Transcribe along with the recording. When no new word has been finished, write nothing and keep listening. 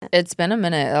It's been a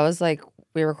minute. That was like,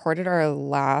 we recorded our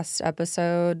last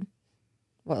episode,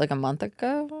 what, like a month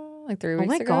ago? Like 3 weeks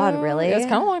ago? Oh my God, really? It was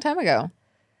kind of a long time ago,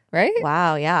 right?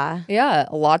 Wow, yeah. Yeah,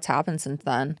 a lot's happened since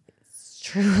then. It's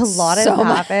true. A lot has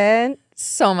happened.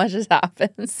 So much has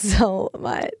happened. So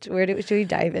much. Should we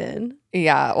dive in?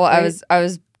 Yeah. Well, I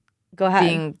was Go ahead.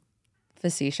 being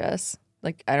facetious.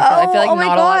 Like, I don't feel, I feel like oh my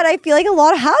not God, a lot. I feel like a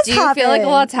lot has happened. Do you feel like a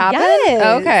lot's happened?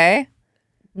 Yes. Okay.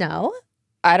 No?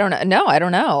 I don't know. No, I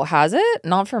don't know. Has it?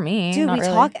 Not for me. Dude, Not we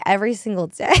really. talk every single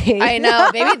day. I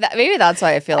know. Maybe that's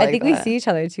why I feel like I think we that. see each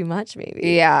other too much, maybe.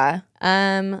 Yeah.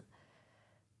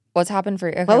 What's happened for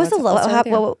you? Okay, what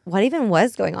was what even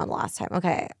was going on last time?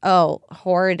 Okay. Oh,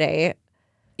 horror date.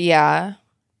 Yeah.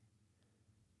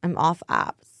 I'm off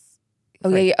apps. Oh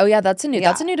yeah. Oh yeah. That's a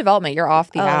new development. You're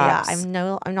off the apps.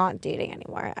 Yeah. I'm not dating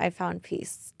anymore. I found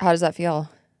peace. How does that feel?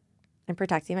 I'm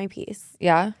protecting my peace.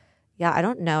 Yeah. Yeah. I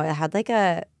don't know. It had like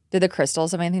a. Did the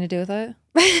crystals have anything to do with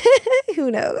it?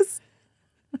 Who knows?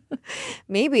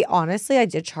 Maybe. Honestly, I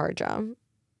did charge them.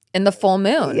 In the full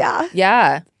moon. Yeah.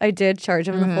 Yeah. I did charge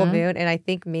them in the full moon, and I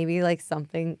think maybe like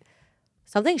something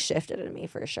shifted in me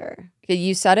for sure.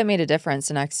 You said it made a difference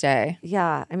the next day.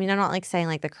 Yeah. I mean, I'm not like saying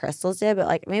like the crystals did, but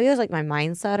like maybe it was like my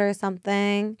mindset or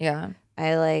something. Yeah.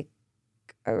 I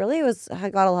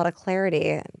got a lot of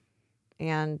clarity,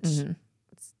 and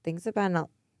things have been a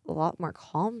lot more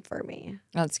calm for me.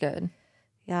 That's good.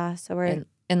 Yeah. So we're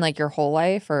in like your whole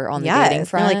life or on the dating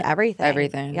front? like everything.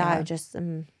 Everything. Yeah.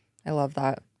 Yeah. I love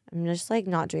that. I'm just like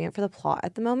not doing it for the plot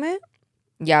at the moment.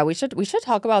 Yeah, we should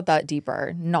talk about that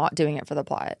deeper. Not doing it for the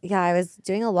plot. Yeah, I was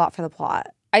doing a lot for the plot.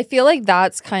 I feel like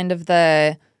that's kind of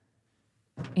the,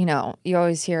 you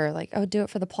always hear like, oh, do it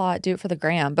for the plot, do it for the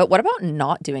gram. But what about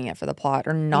not doing it for the plot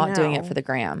or not doing it for the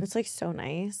gram? It's like so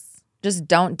nice. Just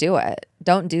don't do it.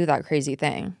 Don't do that crazy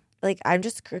thing. Like I'm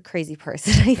just a crazy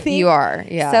person, I think. You are,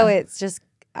 yeah. So it's just,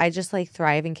 I just like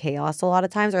thrive in chaos a lot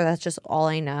of times, or that's just all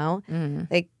I know.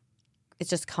 Like it's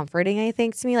just comforting, I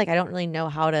think, to me. Like I don't really know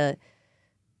how to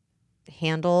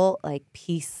handle like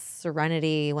peace,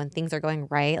 serenity when things are going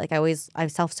right. Like I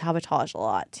self-sabotage a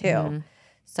lot too.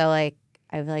 So like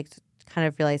I've like kind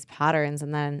of realized patterns,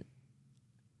 and then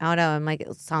I don't know, I'm like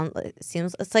it's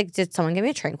like, did someone give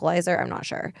me a tranquilizer? I'm not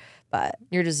sure. But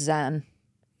you're just zen.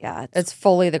 Yeah. It's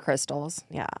fully the crystals.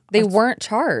 Yeah. They weren't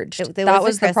charged. That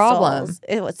was the problem.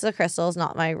 It's the crystals,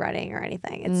 not my running or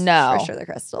anything. It's for sure the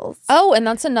crystals. Oh, and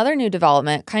that's another new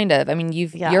development, kind of. I mean,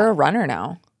 you're a runner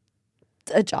now.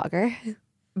 A jogger.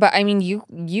 But I mean,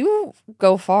 you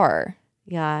go far.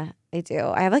 Yeah, I do.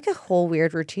 I have like a whole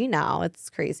weird routine now. It's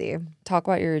crazy. Talk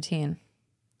about your routine.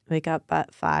 Wake up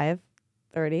at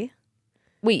 5:30.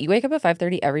 Wait, you wake up at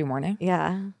 5:30 every morning?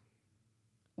 Yeah.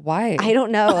 Why? I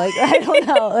don't know. Like I don't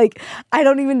know. Like I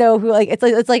don't even know who. Like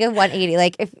it's like a 180.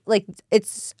 Like if like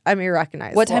I'm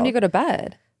irrecognizable. What time do you go to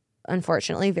bed?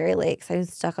 Unfortunately, very late because I'm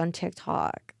stuck on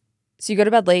TikTok. So you go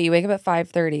to bed late. You wake up at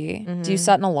 5:30. Do you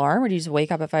set an alarm or do you just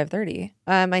wake up at 5:30?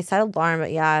 I set an alarm,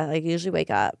 but yeah, like usually wake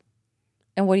up.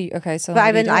 And what do you? Okay, so but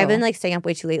I've been like staying up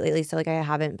way too late lately. So like I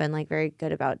haven't been like very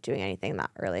good about doing anything that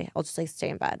early. I'll just like stay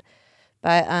in bed.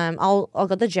 But I'll go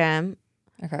to the gym.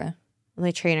 Okay. With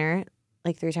my trainer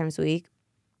like 3 times a week,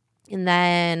 and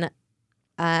then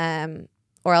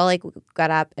or I'll like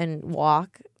get up and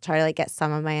walk, try to like get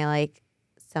some of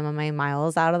my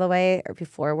miles out of the way or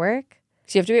before work.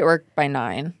 So you have to be at work by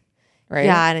 9, right?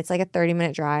 Yeah, and it's like a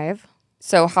 30-minute drive.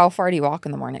 So how far do you walk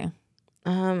in the morning?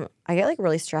 I get like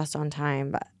really stressed on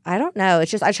time, but I don't know. It's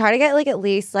just I try to get like at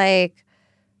least like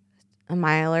a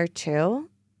mile or 2.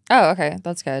 Oh, okay,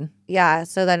 that's good. Yeah,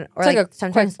 so then or it's like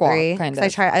sometimes 3. Kind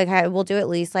of. I will do at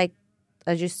least like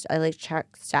I like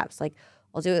check steps. Like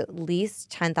I'll do at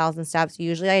least 10,000 steps.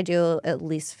 Usually I do at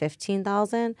least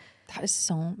 15,000. That is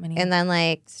so many. And then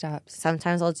like steps.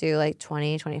 Sometimes I'll do like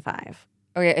 20, 25.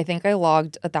 Okay, I think I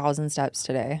logged 1,000 steps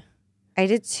today. I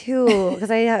did too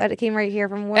because I came right here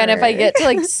from work. And if I get to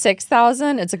like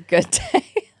 6,000, it's a good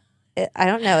day. I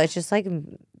don't know. It's just like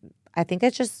I think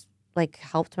it just like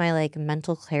helped my like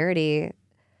mental clarity.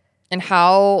 And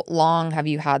how long have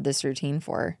you had this routine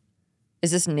for?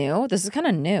 Is this new? This is kind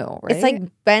of new, right? It's like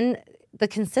been the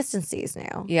consistency is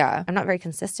new. Yeah. I'm not very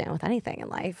consistent with anything in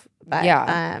life. But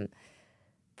yeah.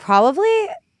 Probably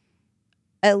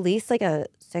at least like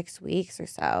 6 weeks or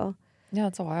so. Yeah,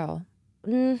 it's a while.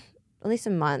 At least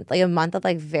a month. Like a month of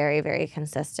like very, very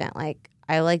consistent. Like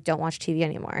I like don't watch TV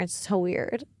anymore. It's so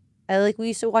weird. We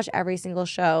used to watch every single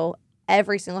show.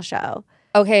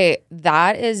 Okay,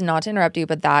 that is not to interrupt you,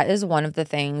 but that is one of the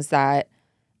things that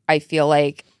I feel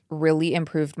like really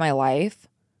improved my life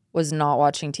was not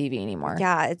watching TV anymore.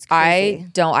 Yeah, it's crazy.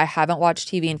 I haven't watched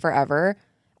TV in forever.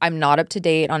 I'm not up to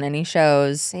date on any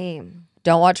shows. Same.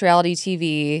 Don't watch reality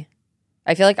TV.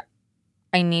 I feel like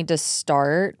I need to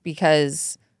start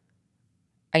because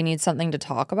I need something to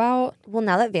talk about. Well,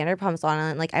 now that Vanderpump's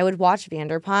on, like I would watch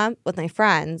Vanderpump with my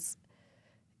friends,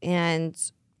 and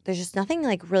there's just nothing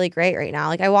like really great right now.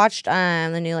 Like I watched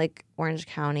the new like Orange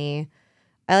County.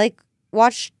 I'm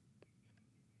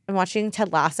watching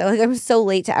Ted Lasso. Like I'm so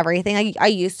late to everything. I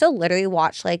used to literally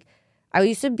watch I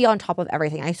used to be on top of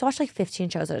everything. I used to watch like 15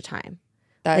 shows at a time.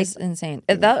 That is insane.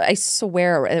 That I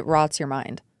swear it rots your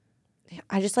mind.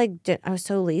 I just I was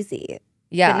so lazy.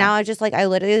 Yeah. But now I just I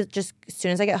literally just as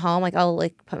soon as I get home, I'll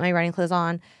put my running clothes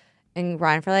on and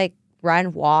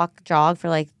walk, jog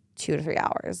for 2 to 3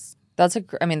 hours. That's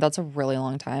a really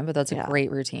long time, but that's a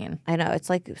great routine. I know. It's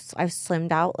I've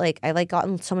slimmed out. I've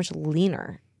gotten so much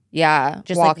leaner. Yeah.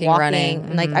 Just walking. running.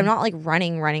 Mm-hmm. And I'm not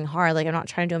running hard. I'm not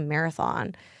trying to do a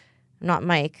marathon. I'm not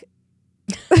Mike.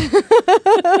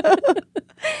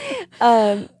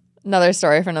 Another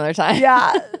story for another time.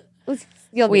 Yeah.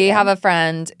 We have a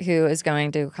friend who is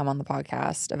going to come on the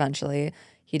podcast eventually.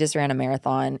 He just ran a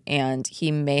marathon, and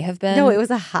he may have been... No, it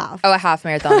was a half. Oh, a half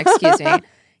marathon. Excuse me.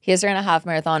 He just ran a half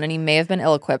marathon, and he may have been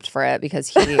ill-equipped for it because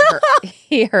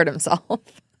he hurt himself.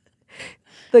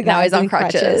 Now he's on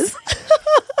crutches.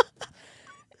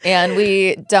 And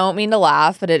we don't mean to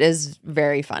laugh, but it is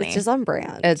very funny. It's just on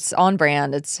brand. It's on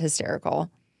brand. It's hysterical.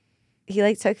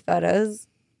 He took photos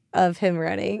of him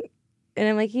running. And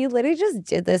I'm he literally just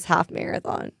did this half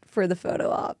marathon for the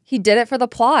photo op. He did it for the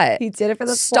plot. He did it for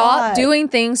the plot. Stop doing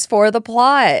things for the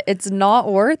plot. It's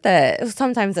not worth it.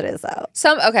 Sometimes it is, though.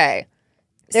 Okay.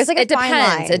 There's a fine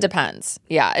depends. line. It depends.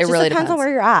 Yeah, it just really depends on where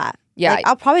you're at. Yeah.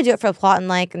 I'll probably do it for the plot in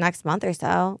next month or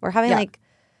so. We're having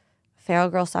Feral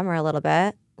Girl Summer a little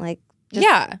bit.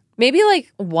 Maybe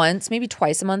once, maybe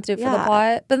twice a month do it for the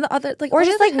plot. But the other or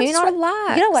just maybe not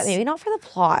relax. You know what? Maybe not for the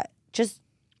plot. Just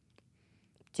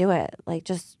do it.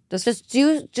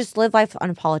 Just live life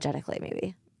unapologetically.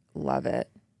 Maybe. Love it.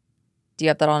 Do you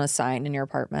have that on a sign in your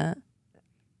apartment?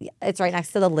 Yeah, it's right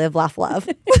next to the Live, Laugh, Love.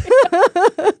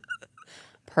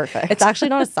 Perfect. It's actually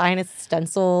not a sign. It's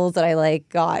stencils that I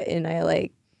got, and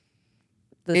I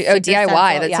the DIY.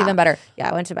 Stencil. That's even better. Yeah,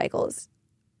 I went to Michael's.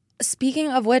 Speaking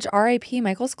of which, R.I.P.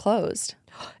 Michael's closed.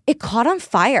 It caught on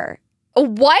fire.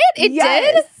 What? It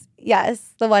did?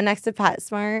 Yes. The one next to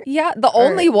PetSmart. Yeah. The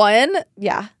only one?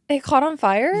 Yeah. It caught on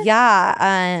fire?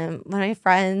 Yeah. One of my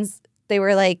friends, they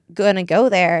were going to go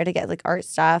there to get art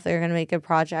stuff. They were going to make a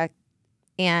project.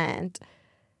 And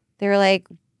they were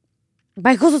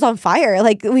Michael's was on fire.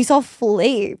 We saw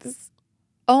flames.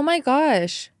 Oh my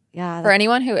gosh. Yeah. For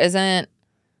anyone who isn't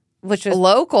which was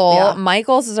local,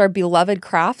 Michael's is our beloved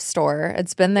craft store.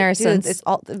 It's been there since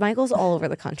Michael's all over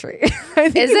the country. Is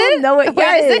it? No, it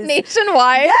yes. Is it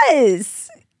nationwide? Yes.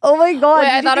 Oh my god! Wait,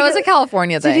 I thought it was a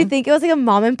California thing. Did you think it was a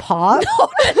mom and pop?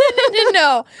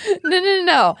 No.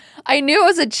 I knew it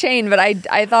was a chain, but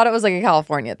I thought it was a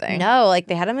California thing. No,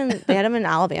 they had them in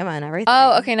Alabama and everything.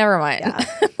 Oh, okay, never mind. Yeah.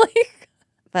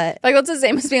 But that's the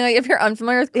same as being if you're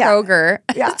unfamiliar with Kroger,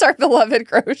 it's our beloved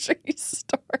grocery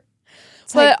store.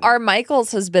 But our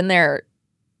Michael's has been there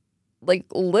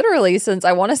literally since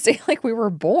I want to say we were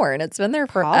born. It's been there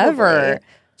forever. Probably.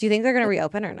 Do you think they're going to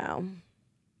reopen or no?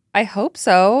 I hope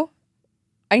so.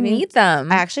 I need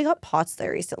them. I actually got pots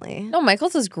there recently. No,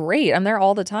 Michael's is great. I'm there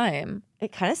all the time.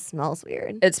 It kind of smells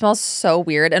weird. It smells so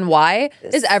weird. And why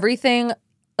is everything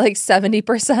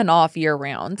 70% off year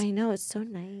round? I know. It's so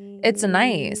nice. It's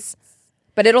nice.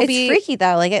 But it's freaky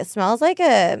though. It smells like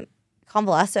a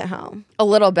convalescent home. A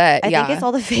little bit, I think it's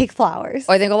all the fake flowers.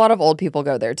 Oh, I think a lot of old people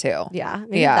go there too. Yeah.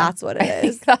 Maybe that's what it is. I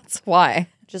think that's why.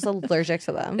 Just allergic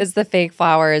to them. It's the fake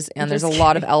flowers, and there's a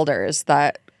lot of elders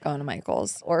that go to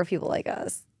Michael's. Or people like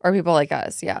us.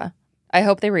 Yeah. I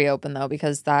hope they reopen though,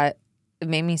 because it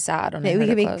made me sad. Maybe we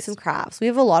can make some crafts. We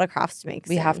have a lot of crafts to make.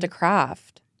 We have to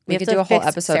craft. We could do a whole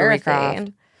episode of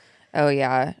recraft. Oh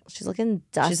yeah. She's looking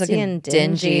dusty and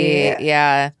dingy.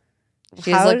 Yeah.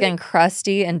 She's looking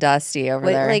crusty and dusty over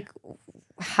there.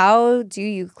 How do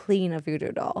you clean a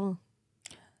voodoo doll?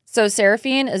 So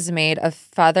Seraphine is made of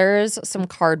feathers, some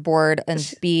cardboard,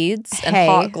 and beads, and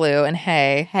hot glue, and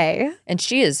hay. Hay. And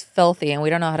she is filthy, and we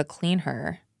don't know how to clean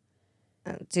her.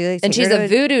 And she's a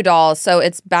voodoo doll, so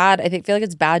it's bad. I feel like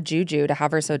it's bad juju to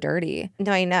have her so dirty.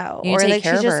 No, I know. You need to take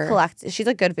care of her. Collects. She's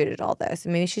a good voodoo doll though, so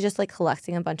maybe she's just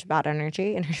collecting a bunch of bad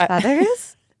energy in her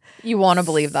feathers. You want to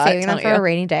believe that? Saving them for a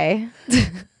rainy day.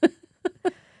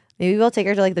 Maybe we'll take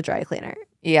her to the dry cleaner.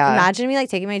 Yeah. Imagine me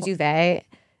taking my duvet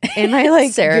and my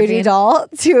voodoo doll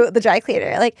to the dry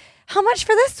cleaner. How much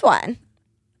for this one?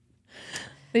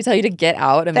 They tell you to get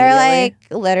out immediately. They're like,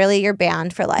 literally, you're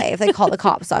banned for life. They call the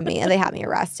cops on me and they have me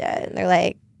arrested. And they're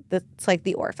like, it's like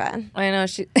The Orphan. I know.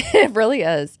 It really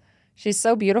is. She's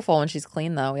so beautiful when she's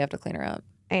clean, though. We have to clean her up.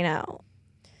 I know.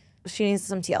 She needs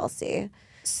some TLC.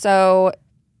 So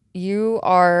you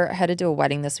are headed to a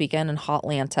wedding this weekend in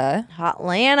Hotlanta.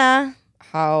 Hotlanta.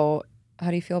 How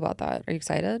do you feel about that? Are you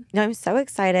excited? No, I'm so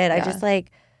excited. Yeah. I just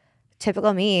like,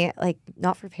 typical me, like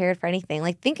not prepared for anything.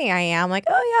 Like thinking I am like,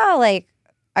 oh yeah, like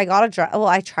I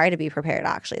I try to be prepared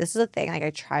actually. This is the thing. Like I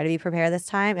try to be prepared this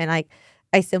time and like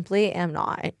I simply am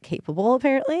not capable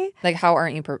apparently. Like how are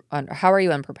you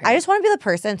unprepared? I just want to be the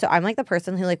person. So I'm like the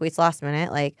person who like waits last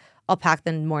minute. Like I'll pack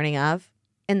the morning of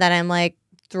and then I'm like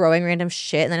throwing random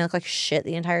shit and then I look like shit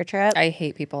the entire trip. I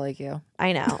hate people like you.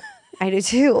 I know. I do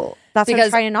too. That's what I'm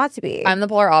trying not to be. I'm the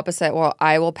polar opposite. Well,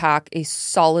 I will pack a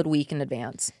solid week in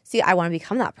advance. See, I want to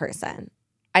become that person.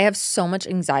 I have so much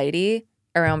anxiety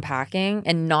around packing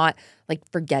and not like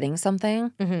forgetting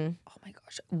something. Mm-hmm. Oh my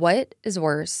gosh. What is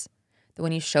worse than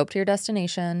when you show up to your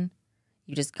destination,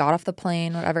 you just got off the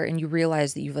plane, whatever, and you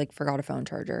realize that you like forgot a phone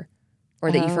charger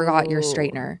or that you forgot your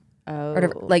straightener. Oh. Or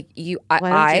whatever. Like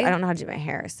I don't know how to do my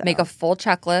hair. So make a full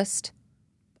checklist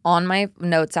on my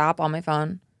notes app on my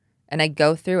phone. And I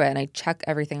go through it and I check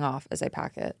everything off as I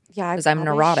pack it. Yeah, because I'm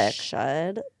neurotic.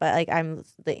 Should, but like I'm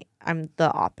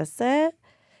the opposite,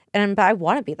 but I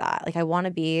want to be that. Like I want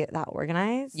to be that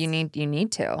organized. You need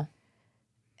to.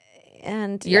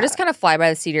 And you're just kind of fly by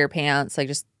the seat of your pants, like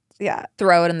just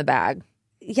throw it in the bag.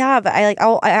 Yeah, but I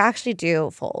actually do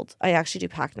fold. I actually do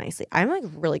pack nicely. I'm like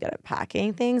really good at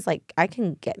packing things. Like I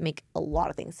can make a lot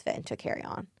of things fit into a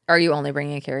carry-on. Are you only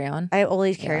bringing a carry-on? I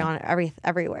always carry on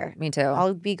everywhere. Me too.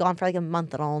 I'll be gone for like a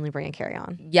month and I'll only bring a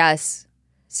carry-on. Yes,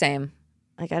 same.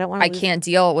 Like I don't want. I can't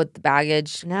deal with the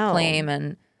baggage claim,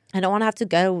 and I don't want to have to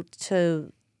go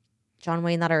to John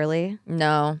Wayne that early.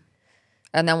 No.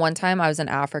 And then one time I was in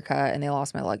Africa and they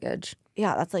lost my luggage.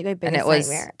 Yeah, that's like my biggest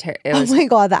nightmare. Oh my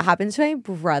God, that happened to my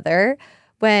brother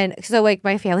like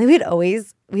my family, we'd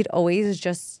always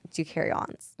just do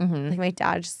carry-ons. Mm-hmm. Like my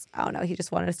dad I don't know, he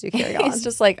just wanted us to do carry-ons. He's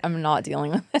just like, I'm not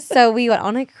dealing with it. So we went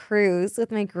on a cruise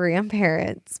with my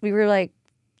grandparents. We were like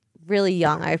really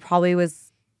young. I probably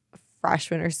was a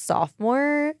freshman or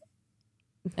sophomore.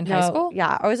 In high school?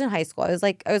 Yeah, I was in high school. I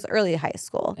was early high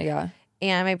school. Yeah.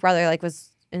 And my brother like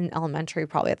was in elementary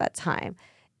probably at that time.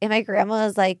 And my grandma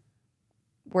was like,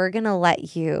 we're going to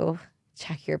let you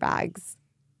check your bags.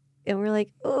 And we're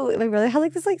like, oh, and my brother had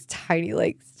like this like tiny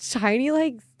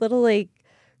little like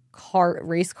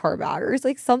race car bag or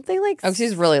like something like. Oh, 'cause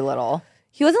he's really little.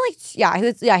 He wasn't like, he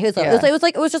was little.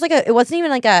 It was just like it wasn't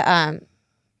even like it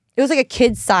was like a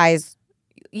kid size.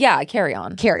 Yeah,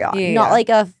 carry-on. Not like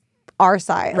our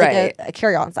size, right. Like a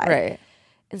carry-on size. Right.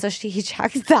 And so he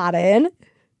checked that in.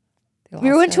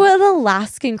 We went to an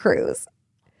Alaskan cruise.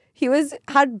 He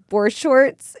had board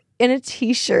shorts and a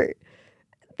t-shirt.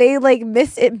 They like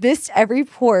missed every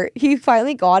port. He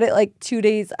finally got it like 2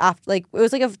 days after, like it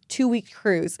was like a 2-week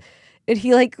cruise. And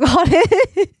he like got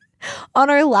it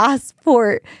on our last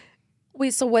port.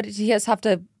 Wait, so what did he have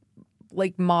to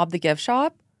like mob the gift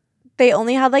shop? They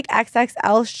only had like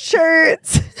XXL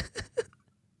shirts.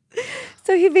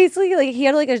 So he basically like he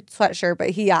had like a sweatshirt,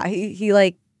 but he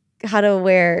like had to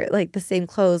wear like the same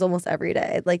clothes almost every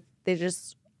day. Like they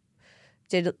just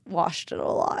washed it a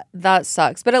lot. That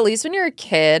sucks. But at least when you're a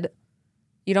kid,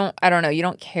 you don't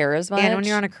care as much. And when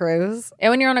you're on a cruise.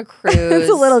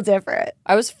 It's a little different.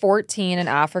 I was 14 in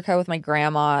Africa with my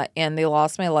grandma and they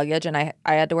lost my luggage and I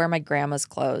had to wear my grandma's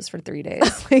clothes for 3 days.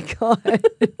 Oh my God.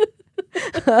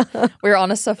 We were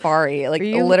on a safari, like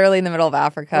literally in the middle of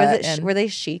Africa. Were they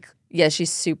chic? Yeah,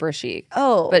 she's super chic.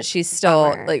 Oh. But she's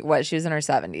still she was in her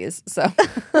 70s. So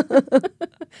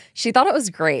she thought it was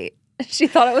great. She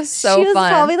thought it was so fun. She was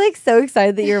probably like so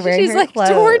excited that you're wearing her clothes.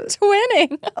 We're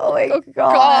twinning. Oh my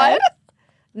God.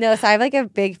 No, so I have like a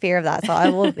big fear of that. So I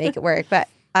will make it work. But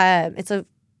it's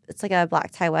like a black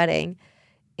tie wedding.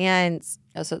 And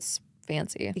so it's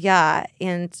fancy. Yeah.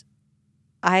 And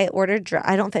I ordered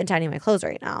I don't fit into any of my clothes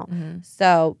right now. Mm-hmm.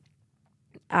 So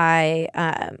I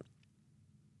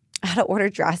had to order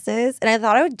dresses. And I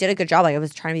thought I did a good job. Like I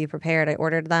was trying to be prepared. I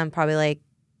ordered them probably like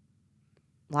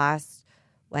last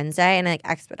Wednesday and I like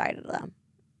expedited them.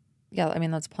 Yeah, I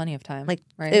mean that's plenty of time. Like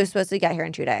right? It was supposed to get here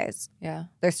in 2 days. Yeah.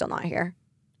 They're still not here.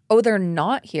 Oh, they're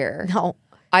not here? No.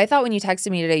 I thought when you texted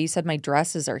me today you said my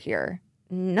dresses are here.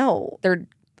 No. They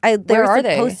were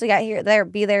supposed to get here.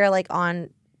 Be there like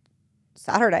on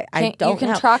Saturday. I don't know. You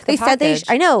can track the package.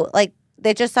 Said I know. Like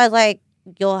they just said like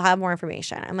you'll have more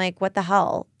information. I'm like, what the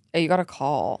hell? Oh, you got to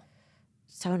call.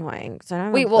 So annoying. So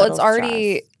wait, well, it's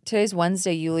already today's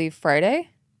Wednesday. You leave Friday?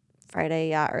 Friday,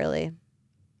 yeah, early.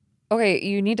 Okay,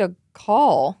 you need to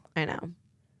call. I know.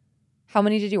 How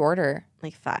many did you order?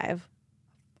 Like 5.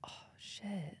 Oh,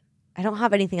 shit. I don't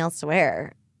have anything else to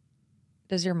wear.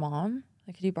 Does your mom?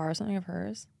 Like, could you borrow something of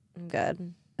hers? I'm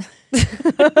good.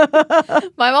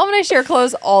 My mom and I share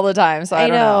clothes all the time, so I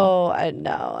don't know. I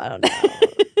don't know.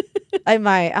 I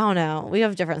might. I don't know. We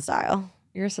have different style.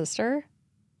 Your sister?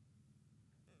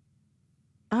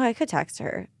 Oh, I could text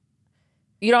her.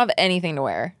 You don't have anything to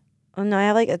wear. Oh, no, I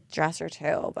have like a dress or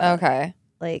two. But okay.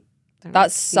 Like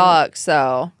that sucks.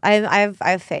 So I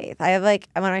have faith. I have like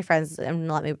one of my friends and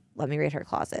let me read her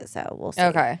closet. So we'll see.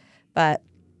 Okay. But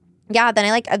yeah,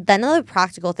 then then the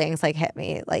practical things like hit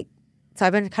me. Like, so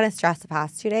I've been kind of stressed the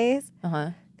past 2 days.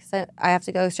 Because I have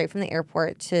to go straight from the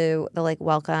airport to the like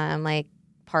welcome like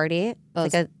party.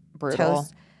 That's like a brutal.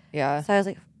 toast. Yeah. So I was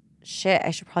like, shit,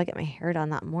 I should probably get my hair done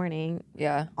that morning.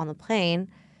 Yeah. On the plane.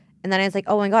 And then I was like,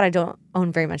 oh my God, I don't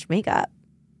own very much makeup.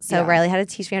 So Riley had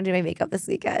to teach me how to do my makeup this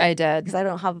weekend. I did. Because I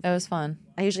don't have. It was fun.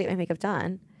 I usually get my makeup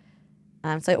done.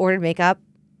 So I ordered makeup.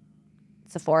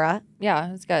 Sephora.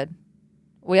 Yeah, it's good.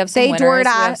 We have some winners. We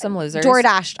have some losers.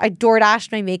 I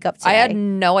DoorDashed my makeup today. I had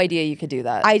no idea you could do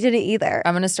that. I didn't either.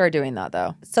 I'm going to start doing that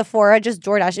though. Sephora just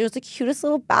DoorDashed. It was the cutest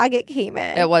little bag it came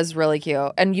in. It was really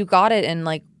cute. And you got it in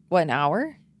like, what, an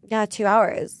hour? Yeah, 2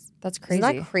 hours. That's crazy.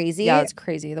 Isn't that crazy? Yeah, it's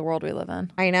crazy. The world we live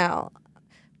in. I know.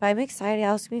 But I'm excited.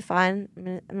 Yeah, it's going to be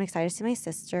fun. I'm excited to see my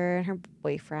sister and her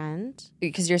boyfriend.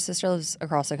 Because your sister lives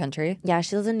across the country? Yeah,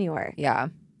 she lives in New York. Yeah.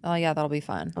 Oh, yeah, that'll be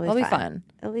fun. It'll be fun.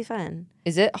 It'll be fun.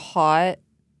 Is it hot?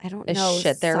 I don't Is know.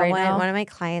 shit there right now? One of my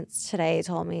clients today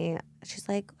told me, she's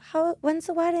like, when's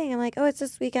the wedding? I'm like, oh, it's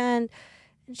this weekend.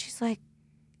 And she's like,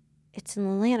 it's in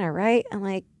Atlanta, right? I'm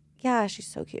like, yeah. She's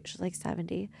so cute. She's like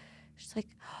 70. She's like,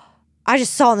 I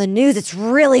just saw in the news it's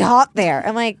really hot there.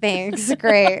 I'm like, thanks.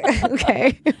 Great.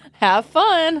 Okay. Have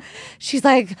fun. She's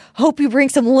like, hope you bring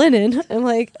some linen. I'm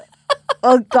like,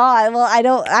 oh God. Well, I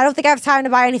don't think I have time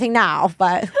to buy anything now,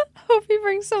 but hope you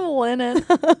bring some linen.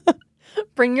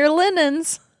 Bring your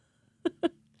linens.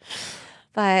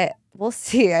 But we'll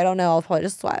see. I don't know. I'll probably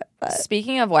just sweat. But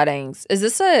speaking of weddings,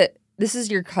 this is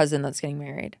your cousin that's getting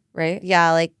married, right?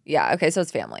 Yeah, yeah, okay, so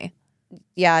it's family.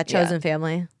 Yeah, chosen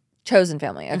family. Chosen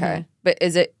family, okay. Mm-hmm. But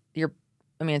is it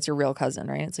it's your real cousin,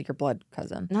 right? It's like your blood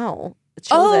cousin. No. It's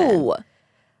chosen. Oh.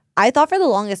 I thought for the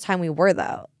longest time we were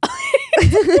though.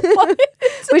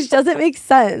 Which doesn't make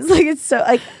sense. Like it's so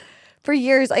like for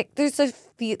years, like there's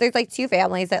like 2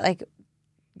 families that like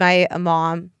my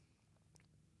mom,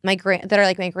 that are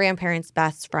like my grandparents'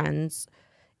 best friends,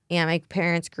 and my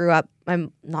parents grew up. My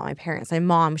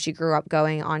mom, she grew up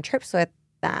going on trips with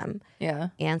them. Yeah,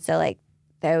 and so like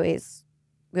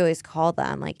we always called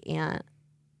them like aunt.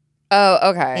 Oh,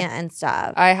 okay, aunt and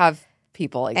stuff. I have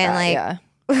people like and that. Like,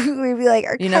 yeah, we'd be like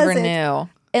our you cousins. never knew,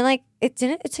 and like it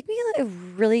took me like a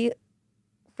really,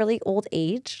 really old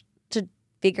age to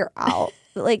figure out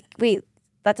like wait.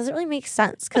 That doesn't really make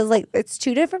sense because like it's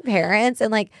 2 different parents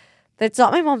and like it's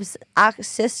not my mom's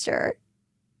sister.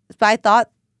 But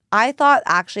I thought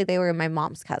actually they were my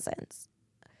mom's cousins.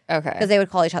 Okay. Because they would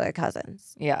call each other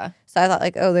cousins. Yeah. So I thought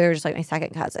like, oh, they were just like my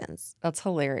second cousins. That's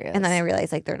hilarious. And then I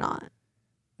realized like they're not.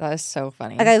 That is so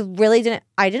funny. Like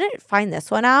I didn't find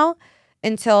this one out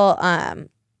until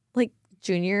like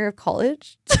junior year of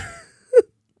college.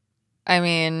 I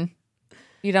mean,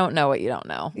 you don't know what you don't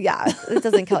know. Yeah, it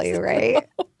doesn't kill you, right?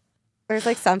 There's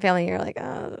like some family you're like,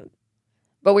 oh.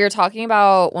 But we were talking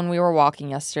about when we were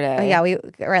walking yesterday. Oh, yeah,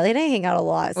 Riley and I hang out a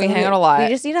lot. So we hang out a lot. We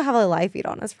just need to have a live feed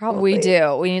on us, probably. We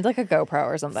do. We need like a GoPro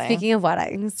or something. Speaking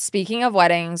of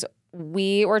weddings,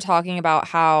 we were talking about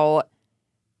how,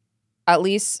 at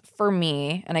least for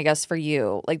me, and I guess for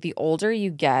you, like the older you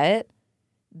get,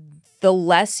 the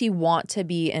less you want to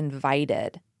be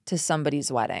invited to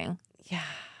somebody's wedding. Yeah.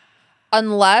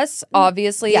 Unless,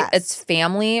 obviously, it's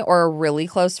family or a really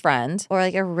close friend. Or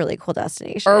like a really cool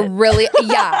destination. Or really,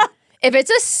 yeah. If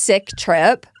it's a sick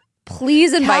trip,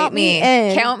 please invite me.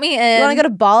 Count me in. You want to go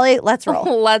to Bali? Let's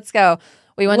roll. Let's go.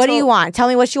 What do you want? Tell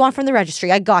me what you want from the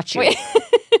registry. I got you.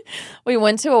 We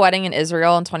went to a wedding in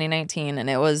Israel in 2019, and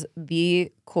it was the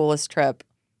coolest trip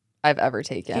I've ever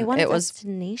taken. It was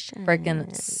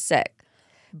freaking sick.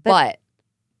 But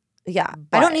yeah,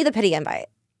 I don't need the pity invite.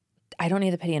 I don't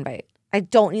need the pity invite. I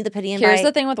don't need the pity invite. Here's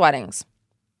the thing with weddings.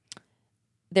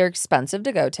 They're expensive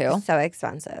to go to. So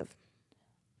expensive.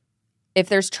 If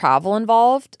there's travel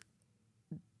involved,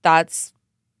 that's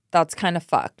kind of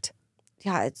fucked.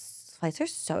 Yeah, flights are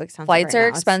so expensive. Flights are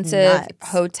expensive.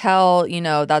 Hotel,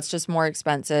 that's just more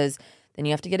expenses. Then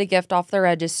you have to get a gift off the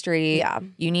registry. Yeah.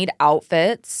 You need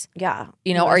outfits. Yeah.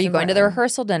 You know, are you going to the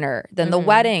rehearsal dinner? Then the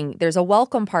wedding. There's a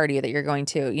welcome party that you're going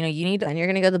to. You know, you need. Then you're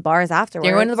going to go to the bars afterwards.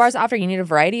 You're going to the bars after. You need a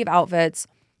variety of outfits.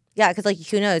 Yeah, because like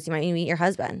who knows? You might meet your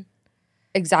husband.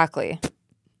 Exactly.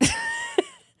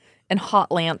 In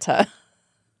Hotlanta.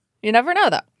 You never know,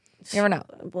 though. You never know.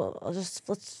 Well,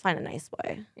 let's find a nice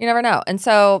boy. You never know. And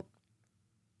so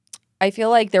I feel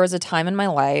like there was a time in my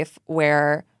life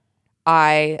where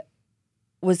I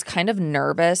was kind of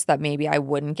nervous that maybe I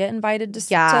wouldn't get invited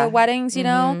to weddings, you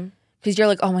know? Because you're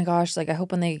like, oh my gosh, like I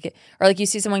hope when they get, or like you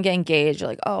see someone get engaged, you're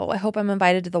like, oh, I hope I'm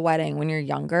invited to the wedding when you're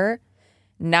younger.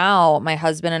 Now, my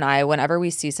husband and I, whenever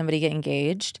we see somebody get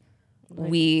engaged,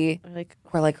 we're like,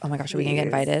 oh my gosh, are we going to get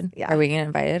invited? Yeah. Are we going to get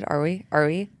invited? Are we?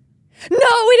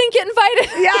 No, we didn't get invited.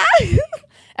 Yeah.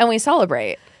 And we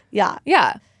celebrate. Yeah.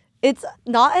 Yeah. It's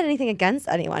not anything against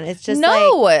anyone. It's just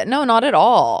no, not at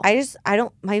all. I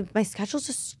don't, my schedule's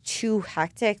just too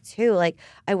hectic too. Like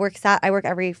I work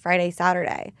every Friday,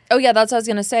 Saturday. Oh yeah, that's what I was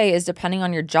gonna say. Is depending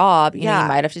on your job, you know, you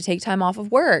might have to take time off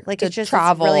of work, like to it's just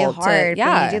travel. It's really hard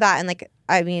when you do that. And like,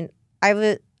 I mean,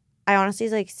 I honestly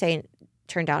like say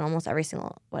turn down almost every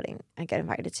single wedding I get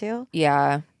invited to.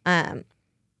 Yeah.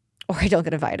 Or I don't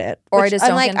get invited. Or I just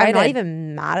don't get invited. I'm not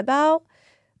even mad about.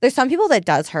 There's some people that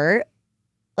does hurt.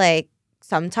 Like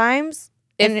sometimes,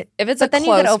 if it's a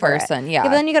close person, yeah.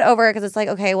 But then you get over it because it's like,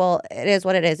 okay, well, it is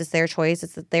what it is. It's their choice.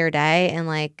 It's their day, and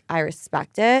like I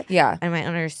respect it. Yeah, I might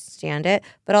understand it,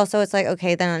 but also it's like,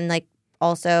 okay, then like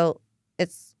also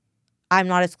I'm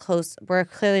not as close. We're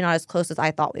clearly not as close as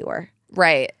I thought we were.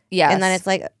 Right. Yeah. And then it's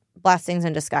like blessings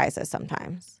in disguises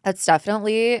sometimes. That's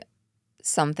definitely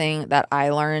something that I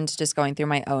learned just going through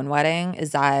my own wedding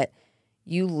is that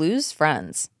you lose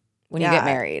friends when you get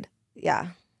married. Yeah.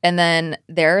 And then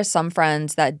there are some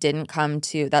friends that declined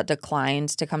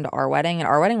to come to our wedding. And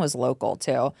our wedding was local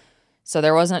too. So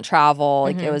there wasn't travel.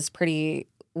 Like it was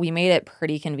we made it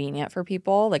pretty convenient for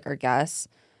people, like our guests.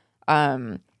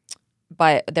 But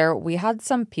we had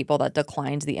some people that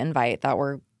declined the invite that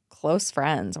were close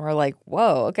friends. And we're like,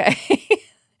 whoa, okay.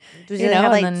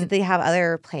 Did they have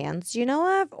other plans you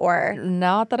know of? Or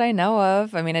not that I know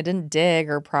of. I mean, I didn't dig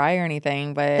or pry or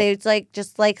anything, but they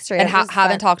just straight and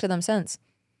haven't talked to them since.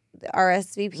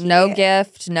 RSVP. No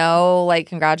gift, no like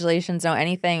congratulations, no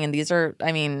anything. And these are,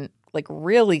 I mean, like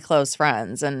really close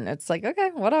friends. And it's like,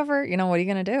 okay, whatever. You know, what are you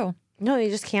gonna do? No,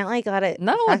 you just can't like let it.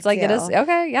 No, it's like it is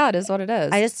okay. Yeah, it is what it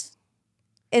is.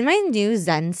 In my new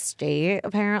Zen state,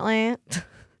 apparently,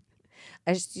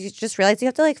 you just realize you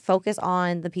have to like focus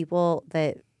on the people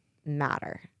that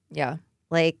matter. Yeah,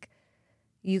 like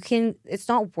it's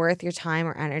not worth your time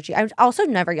or energy. I'm also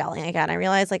never yelling again. I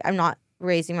realize like I'm not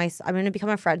raising I'm going to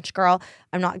become a French girl.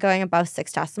 I'm not going above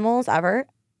 6 decimals ever.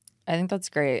 I think that's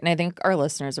great. And I think our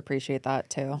listeners appreciate that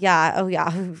too. Yeah. Oh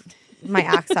yeah. My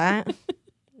accent.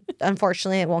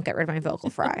 Unfortunately, it won't get rid of my vocal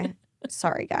fry.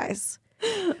 Sorry, guys.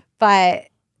 But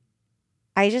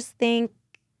I just think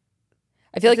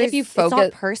I feel like if you focus,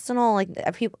 it's not personal.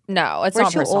 Like people, no, it's we're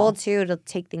not too personal. old too to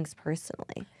take things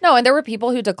personally. No, and there were people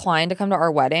who declined to come to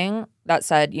our wedding that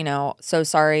said, you know, so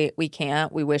sorry, we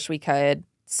can't. We wish we could.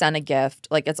 Send a gift.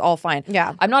 Like it's all fine.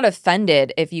 Yeah, I'm not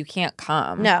offended if you can't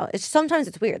come. No, sometimes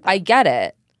it's weird. I get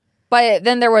it, but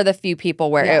then there were the few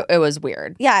people where it was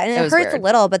weird. Yeah, and it hurts weird. A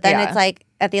little, but then it's like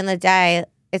at the end of the day,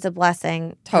 it's a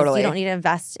blessing. Totally, you don't need to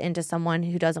invest into someone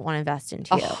who doesn't want to invest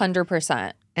into you.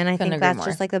 100%. And I think that's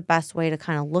just like the best way to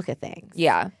kind of look at things.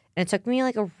 Yeah, and it took me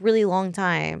like a really long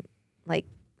time,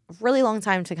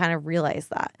 to kind of realize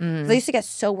that. Because I used to get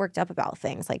so worked up about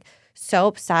things, like so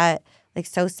upset, like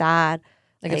so sad.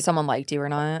 Like if someone liked you or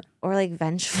not. Or like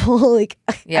vengeful. Like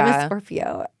yeah. I'm a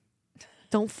Scorpio.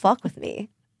 Don't fuck with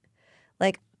me.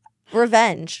 Like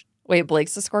revenge. Wait,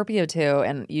 Blake's a Scorpio too,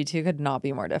 and you two could not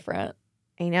be more different.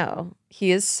 I know. He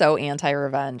is so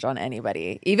anti-revenge on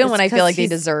anybody. Even when I feel like they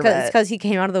deserve it. It's because he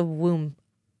came out of the womb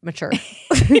mature.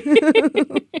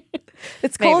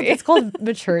 It's called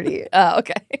maturity. Oh,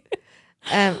 okay.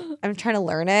 I'm trying to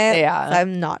learn it. Yeah. So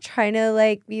I'm not trying to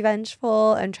like be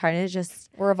vengeful. I'm trying to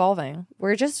we're evolving.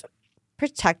 We're just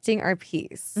protecting our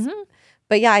peace. Mm-hmm.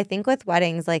 But yeah, I think with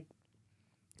weddings, like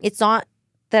it's not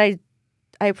that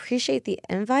I appreciate the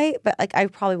invite, but like I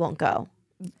probably won't go.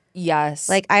 Yes.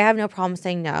 Like I have no problem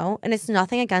saying no. And it's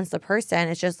nothing against the person.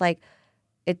 It's just like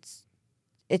it's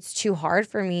too hard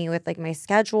for me with like my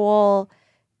schedule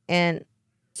and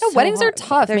weddings are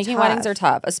tough. Making weddings are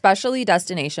tough, especially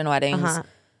destination weddings. Uh-huh.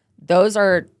 Those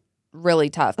are really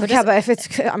tough. But yeah, but if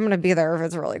it's, I'm gonna be there if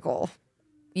it's really cool.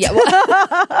 Yeah,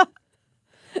 well,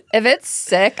 if it's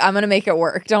sick, I'm gonna make it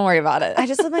work. Don't worry about it. I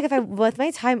just am like with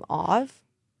my time off.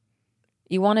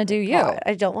 You want to do you. God,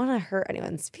 I don't want to hurt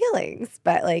anyone's feelings,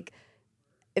 but like,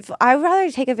 if I would rather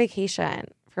take a vacation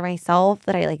for myself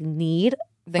that I like need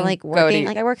than like working.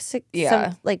 Like I work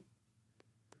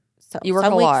you work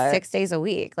some a weeks, lot. 6 days a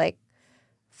week, like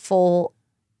full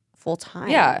time.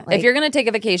 Yeah, like, if you're gonna take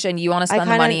a vacation, you want to spend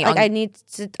the money. Like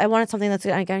I wanted something that's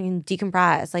I can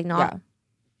decompress, like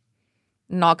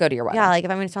not go to your wedding. Yeah, like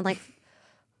if I'm gonna spend like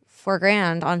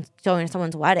 $4,000 on going to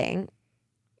someone's wedding,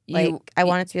 like I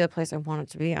want it to be the place I want it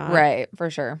to be on. Right, for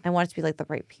sure. I want it to be like the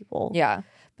right people. Yeah,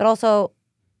 but also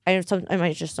I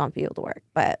might just not be able to work.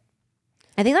 But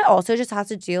I think that also just has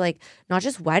to do like not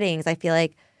just weddings. I think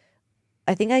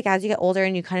like as you get older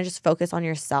and you kind of just focus on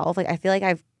yourself. Like I feel like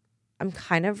I'm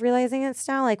kind of realizing it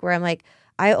now. Like where I'm like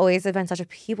I always have been such a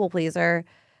people pleaser,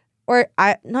 or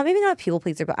maybe not a people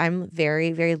pleaser, but I'm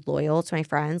very very loyal to my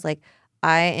friends. Like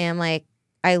I am like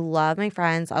I love my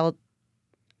friends. I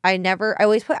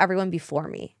always put everyone before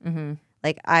me. Mm-hmm.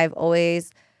 Like I've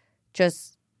always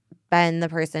just been the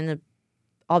person.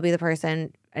 I'll be the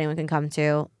person anyone can come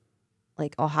to.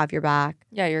 Like I'll have your back.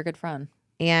 Yeah, you're a good friend.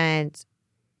 And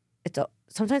it's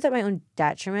sometimes at my own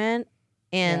detriment.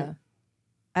 And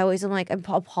I always am like I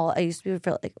used to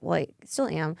be like still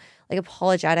am like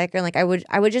apologetic, or like I would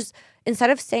just, instead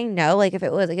of saying no, like if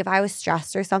it was like if I was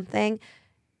stressed or something,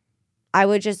 I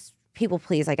would just people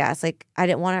please, I guess. Like I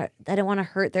didn't want to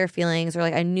hurt their feelings, or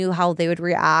like I knew how they would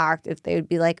react if they would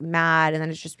be like mad, and then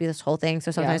it'd just be this whole thing.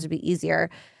 So sometimes it'd be easier.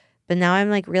 But now I'm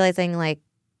like realizing like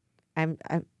I'm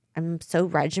so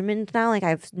regimented now. Like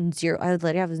I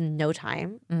literally have no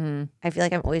time. Mm-hmm. I feel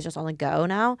like I'm always just on the go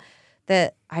now,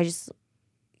 that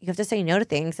you have to say no to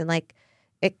things, and like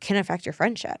it can affect your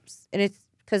friendships. And it's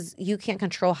because you can't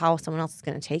control how someone else is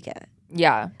going to take it.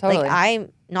 Yeah, totally. Like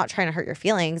I'm not trying to hurt your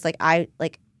feelings. Like I'm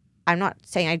not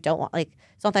saying I don't want, like,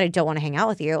 it's not that I don't want to hang out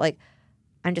with you. Like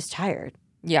I'm just tired.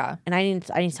 Yeah. And I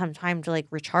need some time to like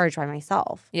recharge by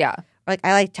myself. Yeah. Or, like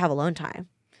I like to have alone time.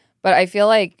 But I feel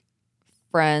like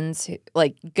friends,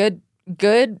 like good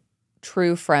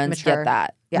true friends get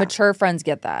that. Yeah. Mature friends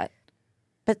get that.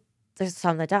 But there's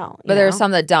some that don't. But there's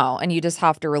some that don't, and you just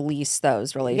have to release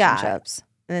those relationships.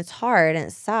 And it's hard and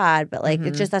it's sad, but like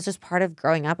that's just part of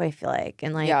growing up, I feel like,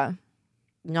 and like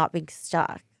not being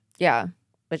stuck. Yeah.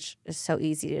 Which is so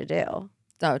easy to do.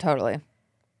 No, totally.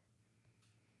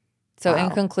 So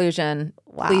in conclusion,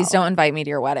 wow. Please don't invite me to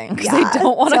your wedding because I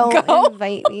don't want to go. Don't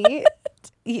invite me.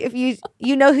 If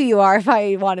you know who you are if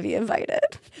I want to be invited.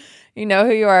 You know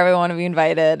who you are if I want to be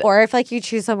invited. Or if like you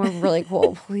choose someone really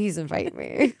cool, please invite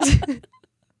me.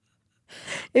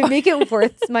 It make it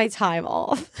worth my time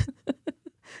off.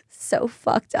 So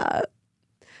fucked up.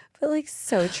 But like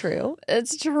so true.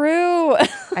 It's true.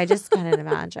 I just couldn't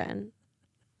imagine.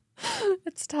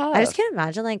 It's tough. I just can't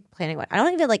imagine like planning one. I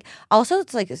don't even like, also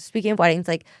it's like, speaking of weddings,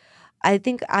 like I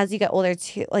think as you get older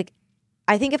too, like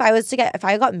I think if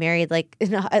I got married, like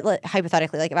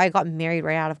hypothetically, like if I got married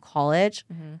right out of college,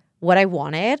 what I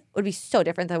wanted would be so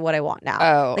different than what I want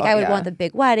now. I would want the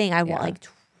big wedding. I want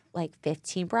like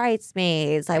 15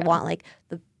 bridesmaids. I want like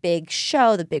the big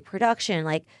show, the big production,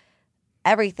 like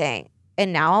everything.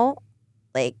 And now,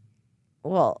 like,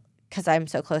 well, because I'm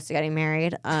so close to getting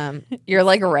married. You're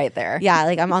like right there. Yeah,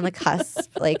 like I'm on the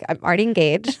cusp. Like I'm already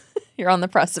engaged. You're on the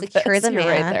precipice. Secure the man.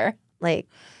 You're right there. Like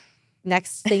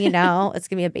next thing you know, it's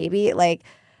gonna be a baby. Like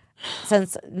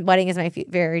since wedding is my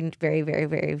very, very, very,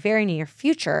 very, very near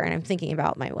future, and I'm thinking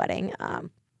about my wedding.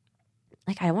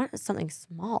 Like I want something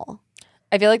small.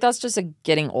 I feel like that's just a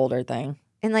getting older thing.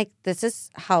 And like this is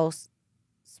how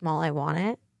small I want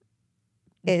it.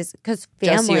 Is because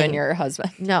family. Just you and your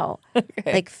husband. No.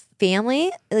 Okay. Like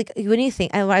family, like when you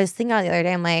think, I was thinking about it the other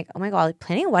day, I'm like, oh my God, like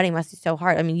planning a wedding must be so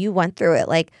hard. I mean, you went through it.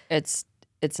 Like it's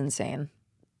insane.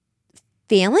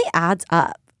 Family adds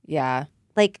up. Yeah.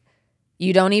 Like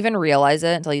you don't even realize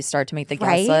it until you start to make the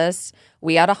guest list.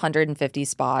 We had 150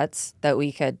 spots that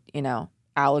we could,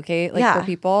 allocate for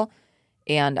people.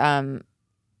 And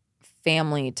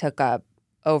family took up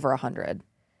over 100.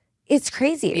 It's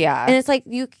crazy. Yeah. And it's like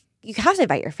you have to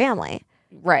invite your family.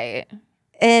 Right.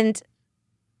 And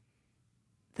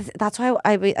that's why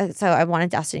I want a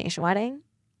destination wedding.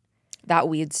 That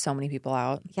weeds so many people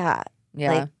out. Yeah.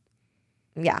 Yeah. Like,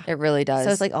 yeah. It really does.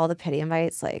 So it's like all the pity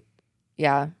invites, like,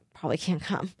 yeah, probably can't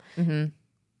come.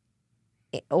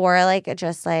 Mm-hmm. Or like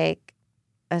just like,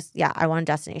 I want a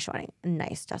destination wedding. A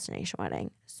nice destination wedding.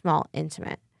 Small,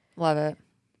 intimate. Love it.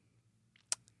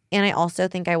 And I also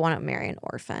think I want to marry an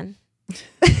orphan.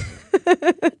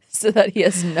 So that he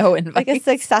has no invites. Like a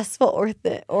successful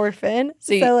orphan.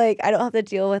 So like I don't have to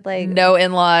deal with like no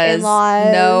in-laws,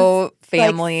 no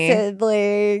family, like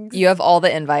siblings. You have all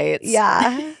the invites.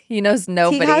 Yeah. He knows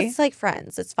nobody. He has like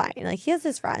friends. It's fine. Like he has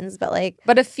his friends, but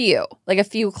a few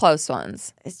close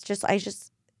ones. It's just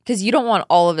because you don't want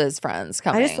all of his friends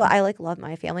coming. I like love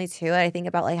my family too. And I think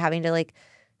about like having to like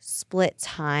split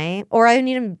time, or I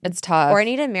need to. It's tough. Or I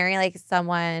need to marry like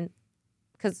someone,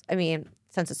 because I mean,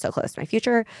 since it's so close to my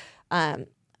future, I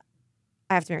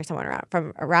have to marry someone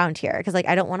from around here because like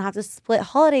I don't want to have to split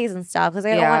holidays and stuff because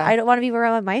I don't want to be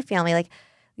around my family. Like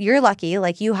you're lucky,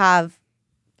 like you have.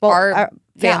 Our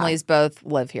families both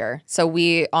live here, so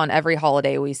we on every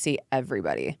holiday we see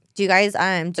everybody. Do you guys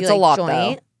it's a lot,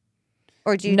 joint?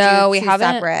 Though. Or do you do we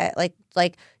haven't separate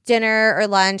like dinner or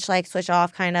lunch, like switch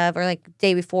off kind of, or like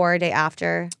day before, day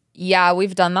after? Yeah,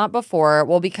 we've done that before.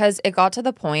 Well, because it got to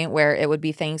the point where it would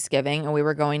be Thanksgiving and we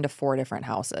were going to 4 different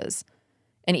houses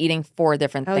and eating 4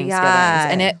 different Thanksgivings. Yeah.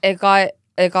 And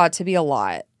it got to be a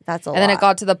lot. That's a lot. And then it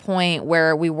got to the point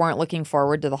where we weren't looking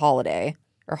forward to the holiday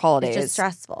or holidays. It's just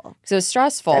stressful. So it was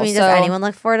stressful. I mean, does anyone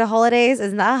look forward to holidays?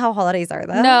 Isn't that how holidays are,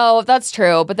 though? No, that's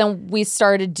true. But then we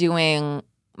started doing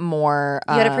more.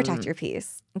 You got to protect your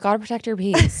peace. Gotta protect your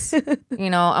peace.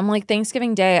 I'm like,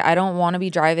 Thanksgiving Day, I don't want to be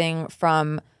driving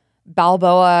from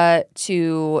Balboa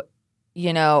to,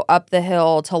 up the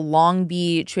hill to Long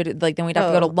Beach. Then we'd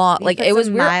have to go to it was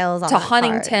miles to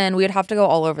Huntington. We'd have to go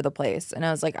all over the place. And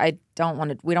I was like, we don't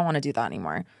want to do that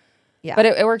anymore. Yeah. But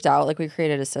it worked out. Like we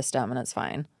created a system and it's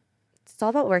fine. It's all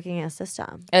about working in a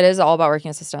system. It is all about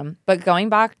working a system. But going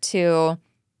back to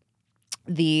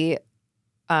the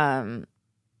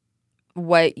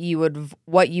what you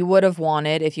would have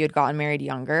wanted if you had gotten married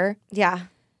younger. Yeah.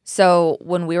 So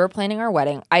when we were planning our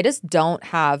wedding, I just don't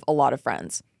have a lot of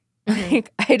friends.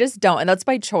 Like I just don't, and that's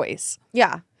by choice.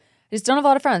 Yeah. I just don't have a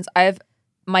lot of friends. I have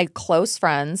my close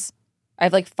friends. I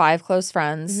have like 5 close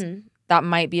friends. Mm-hmm. That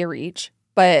might be a reach,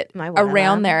 but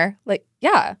around there, like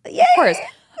yeah, of course.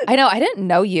 I know. I didn't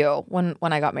know you when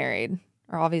I got married.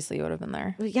 Or obviously you would have been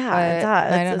there. Yeah, it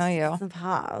does. I don't know you. It's the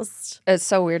past. It's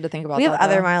so weird to think about. We have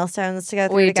other milestones to go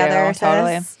through together. Do,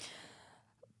 totally.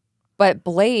 But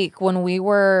Blake, when we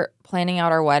were planning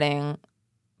out our wedding,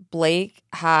 Blake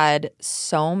had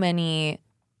so many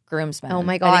groomsmen. Oh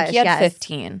my gosh, I think he had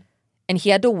 15. And he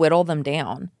had to whittle them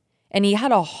down. And he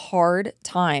had a hard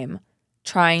time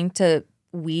trying to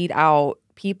weed out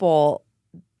people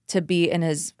to be in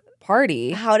his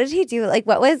party. How did he do it? Like,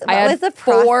 what was the process?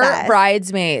 4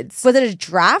 bridesmaids. Was it a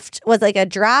draft? Was it like a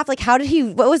draft? Like,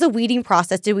 what was the weeding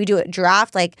process? Did we do it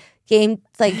draft, like game,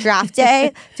 like draft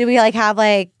day? Did we like have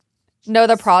like. No,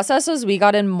 the process was we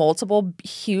got in multiple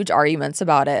huge arguments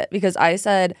about it because I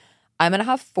said, I'm going to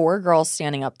have 4 girls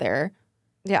standing up there.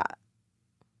 Yeah.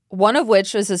 One of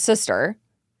which was his sister.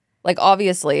 Like,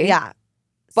 obviously. Yeah.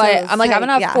 But I'm going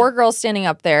to have 4 girls standing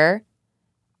up there.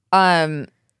 And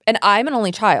I'm an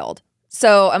only child.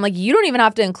 So I'm like, you don't even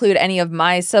have to include any of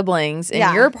my siblings in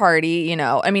your party,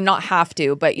 I mean, not have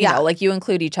to, but, you know, like you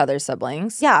include each other's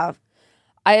siblings. Yeah.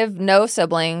 I have no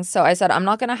siblings. So I said, I'm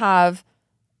not going to have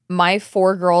my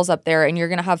 4 girls up there and you're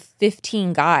going to have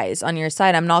 15 guys on your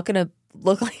side. I'm not going to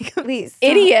look like an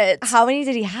idiot. How many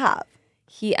did he have?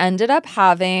 He ended up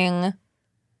having,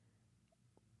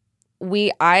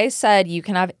 I said, you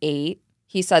can have 8.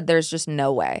 He said, there's just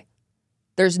no way.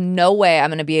 There's no way I'm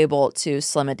going to be able to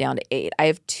slim it down to 8. I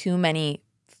have too many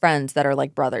friends that are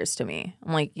like brothers to me.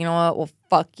 I'm like, you know what? Well,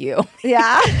 fuck you.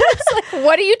 Yeah. It's like,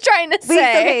 what are you trying to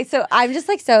say? Okay, so I'm just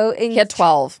like He had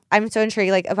 12. I'm so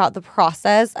intrigued like about the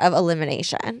process of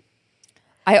elimination.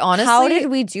 I honestly. How did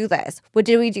we do this? What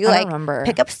did we do? I don't remember.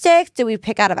 Pick up sticks? Did we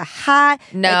pick out of a hat?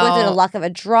 No. Like, was it a luck of a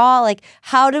draw? Like,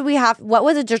 what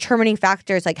was the determining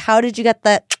factors? Like, how did you get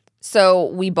the. So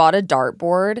we bought a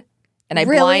dartboard. And I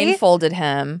blindfolded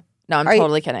him. No, I'm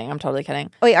totally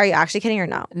kidding. Wait, are you actually kidding or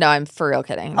no? No, I'm for real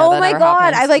kidding. No, oh my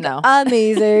God. I'm like,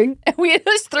 amazing. And we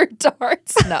just threw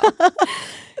darts. No.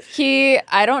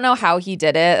 I don't know how he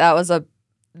did it. That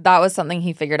was something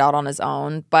he figured out on his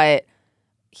own. But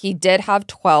he did have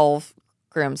 12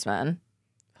 groomsmen.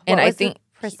 And I think the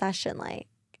procession like?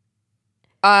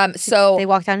 So they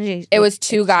walked down it was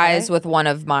 2 guys with one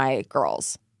of my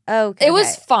girls. Okay. It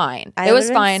was fine. It was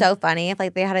fine. So funny if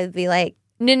like they had to be like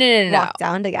no. Walk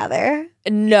down together.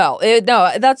 No.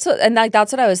 That's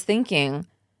what I was thinking.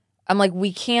 I'm like,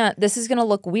 we can't. This is gonna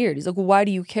look weird. He's like, well, why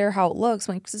do you care how it looks?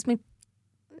 I'm like, because it's my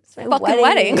fucking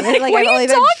wedding. Like I've only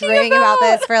been dreaming about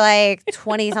this for like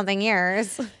 20 something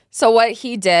years. So what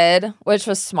he did, which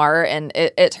was smart, and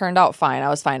it turned out fine. I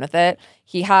was fine with it.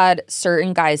 He had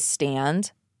certain guys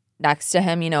stand next to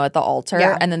him, at the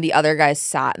altar, and then the other guys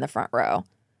sat in the front row.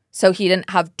 So he didn't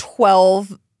have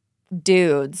 12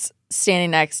 dudes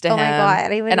standing next to him. Oh my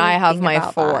God. And I have my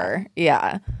 4. That.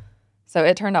 Yeah. So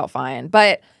it turned out fine.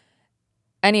 But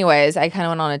Anyways, I kind of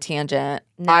went on a tangent.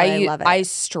 No, I love it. I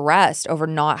stressed over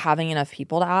not having enough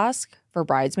people to ask for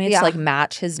bridesmaids to like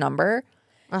match his number.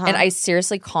 And I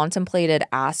seriously contemplated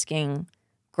asking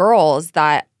girls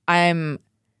that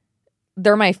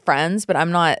they're my friends, but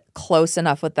I'm not close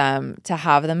enough with them to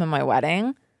have them in my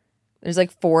wedding. There's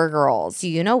like 4 girls. Do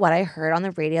you know what I heard on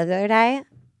the radio the other day?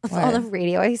 What? On the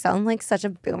radio, I sound like such a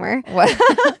boomer.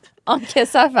 What? On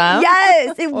Kiss FM?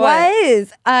 Yes, it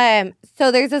was.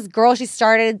 So there's this girl. She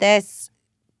started this.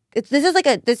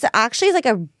 This actually is like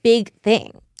a big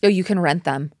thing. Oh, you can rent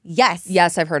them. Yes.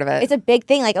 Yes, I've heard of it. It's a big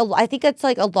thing. Like I think it's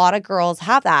like a lot of girls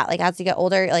have that. Like as you get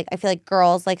older, like I feel like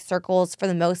girls like circles for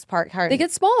the most part. They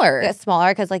get smaller. Get smaller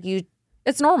because like you.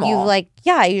 It's normal. You like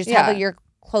you just have like, your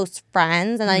close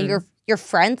friends, and then you're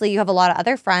friendly. You have a lot of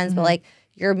other friends, but like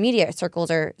your immediate circles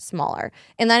are smaller.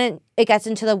 And then it gets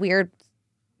into the weird.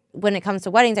 When it comes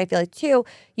to weddings, I feel like too,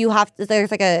 you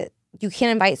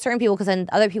can't invite certain people because then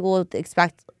other people will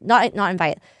expect not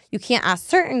invite. You can't ask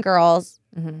certain girls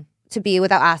to be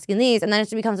without asking these, and then it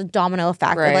just becomes a domino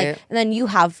effect. Right. And then you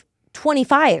have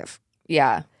 25.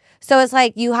 Yeah. So it's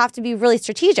like you have to be really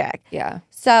strategic. Yeah.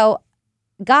 So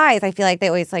guys, I feel like they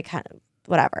always like kind of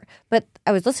whatever. But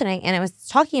I was listening and I was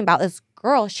talking about this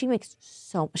girl. She makes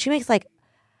like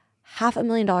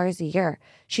 $500,000 a year.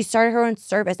 She started her own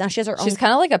service. Now she has her own. She's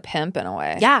kind of like a pimp in a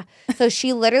way. Yeah. So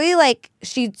she literally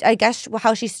I guess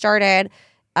how she started,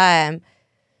 it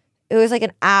was like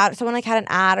an ad. Someone like had an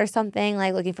ad or something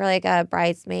like looking for like a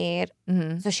bridesmaid.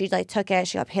 So she like took it.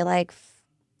 She got paid like.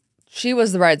 She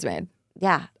was the bridesmaid.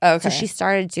 Yeah. Okay. So she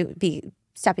started to be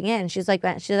stepping in. She's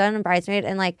done a bridesmaid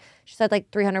and like she said like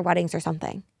 300 weddings or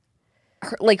something.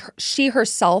 She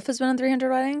herself has been in 300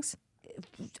 weddings?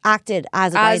 Acted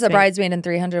as a bridesmaid in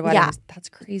 300 weddings. Yeah. That's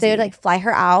crazy. They would like fly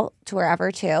her out to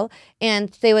wherever too. And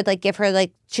they would like give her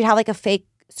like, she'd have like a fake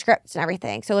script and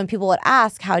everything. So when people would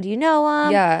ask, how do you know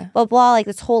them? Yeah. Blah, blah, like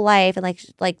this whole life. And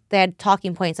like they had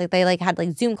talking points. Like they like had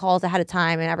like Zoom calls ahead of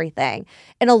time and everything.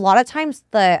 And a lot of times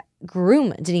the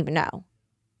groom didn't even know.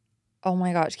 Oh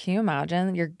my gosh. Can you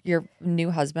imagine your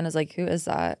new husband is like, who is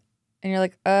that? And you're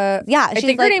like, yeah, I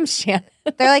think her name's Shannon.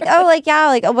 They're like, oh, like, yeah,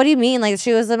 like, what do you mean? Like,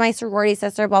 she was my sorority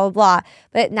sister, blah, blah, blah.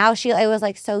 But now it was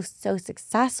like so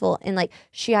successful. And like,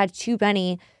 she had too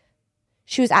many,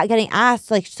 she was getting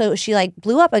asked, like, so she like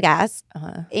blew up, I guess.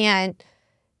 And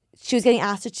she was getting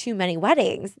asked to too many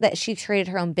weddings that she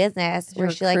created her own business where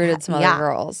she like recruited some other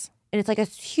girls. And it's like a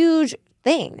huge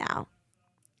thing now.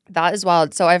 That is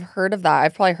wild. So I've heard of that.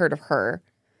 I've probably heard of her.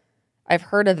 I've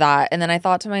heard of that. And then I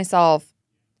thought to myself,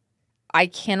 I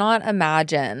cannot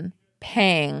imagine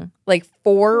paying like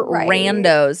 4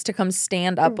 randos to come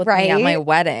stand up with me at my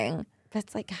wedding.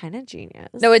 That's like kind of genius.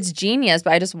 No, it's genius,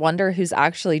 but I just wonder who's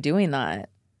actually doing that.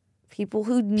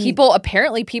 People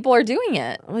apparently people are doing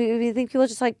it. I think people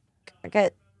just like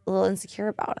get a little insecure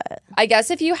about it. I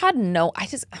guess if you had oh my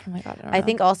God, I don't know. I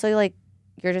think also like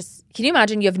you're just. Can you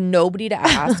imagine you have nobody to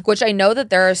ask? Which I know that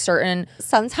there are certain.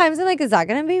 Sometimes I'm like, is that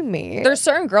going to be me? There's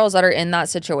certain girls that are in that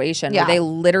situation where they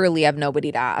literally have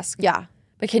nobody to ask. Yeah.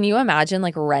 But can you imagine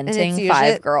like renting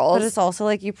 5 girls? But it's also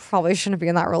like you probably shouldn't be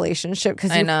in that relationship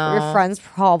because your friends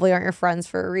probably aren't your friends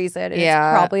for a reason. And it's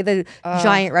probably the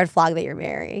giant red flag that you're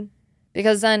marrying.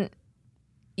 Because then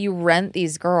you rent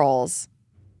these girls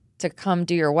to come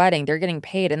do your wedding. They're getting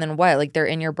paid. And then what? Like they're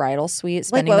in your bridal suite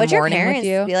spending the morning with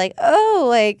you. Be like, oh,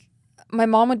 like. My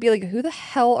mom would be like, who the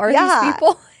hell are these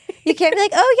people? You can't be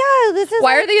like, oh yeah, this is.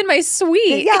 Why are they in my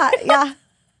suite? Yeah.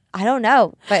 I don't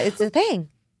know, but it's a thing.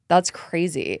 That's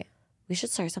crazy. We should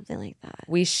start something like that.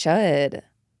 We should.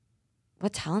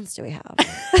 What talents do we have?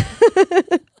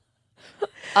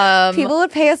 People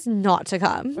would pay us not to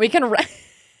come. We can. I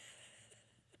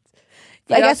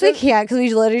guess we can't because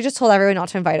we literally just told everyone not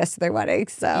to invite us to their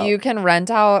weddings. So you can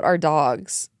rent out our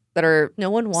dogs that are. No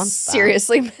one wants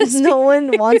seriously misbehaved. No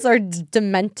one wants our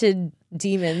demented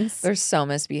demons. They're so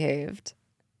misbehaved.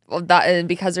 Well,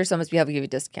 because they're so misbehaved, we give you a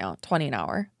discount, $20 an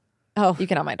hour. Oh, you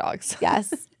can have my dogs.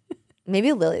 Yes.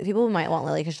 Maybe Lily. People might want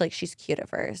Lily because she's cute at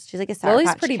first. She's like a Sour Lily's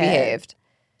Patch pretty Kid. Behaved.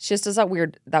 She just does that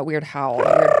weird howl.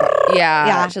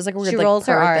 Yeah. She has like a weird. She rolls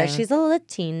her R's. Thing. She's a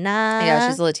Latina. Yeah,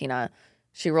 she's a Latina.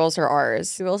 She rolls her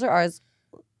R's. She rolls her R's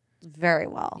very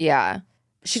well. Yeah.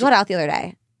 She got out the other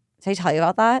day. Did I tell you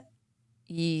about that?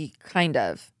 Kind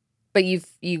of. But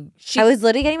I was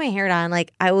literally getting my hair done.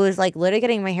 Like I was like literally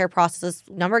getting my hair processed. This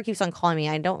number keeps on calling me.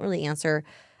 I don't really answer.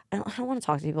 I don't want to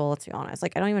talk to people. Let's be honest.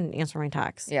 Like I don't even answer my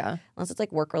texts. Yeah. Unless it's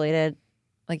like work related.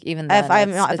 Like even then,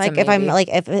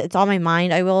 if it's on my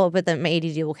mind, I will. But then my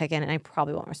ADD will kick in, and I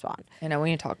probably won't respond. I know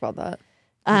we need to talk about that.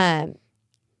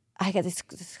 I get this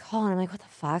call, and I'm like, what the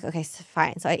fuck? Okay, so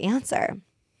fine. So I answer,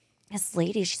 this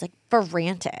lady, she's like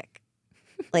frantic.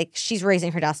 Like she's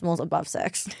raising her decimals above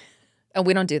 6. And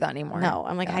we don't do that anymore. No,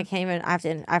 I'm like, I can't even, I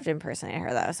have to impersonate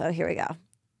her though. So here we go.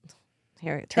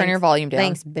 Turn your volume down.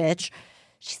 Thanks, bitch.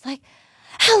 She's like,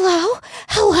 hello?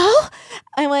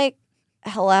 I'm like,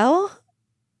 hello?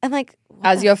 I'm like,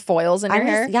 as you have foils in your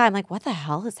hair? Yeah, I'm like, what the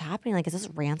hell is happening? Like, is this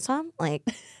ransom? Like,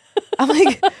 I'm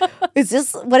like,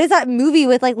 what is that movie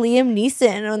with like Liam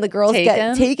Neeson when the girls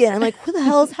get taken? I'm like, what the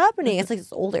hell is happening? It's like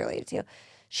this older lady too.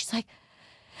 She's like,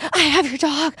 I have your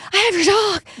dog.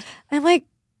 I'm like,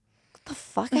 what the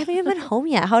fuck? I haven't even been home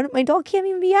yet. My dog can't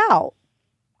even be out.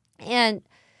 And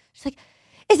she's like,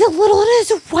 is it little and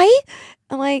is it white?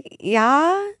 I'm like,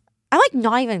 yeah. I'm like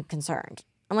not even concerned.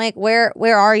 I'm like, where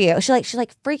are you? She's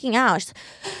like freaking out. She's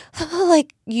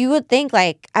like, you would think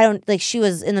like, I don't like she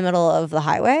was in the middle of the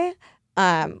highway.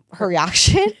 Her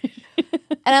reaction.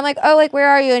 And I'm like, oh, like, where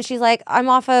are you? And she's like, I'm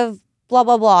off of blah,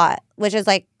 blah, blah, which is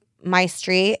like my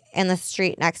street and the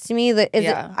street next to me.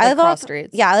 I live on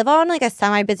streets. Yeah, I live on like a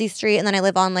semi-busy street, and then I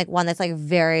live on like one that's like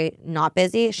very not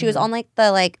busy. She was on like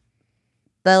the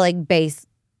base,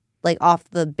 like off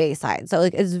the bay side. So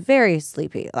like it's very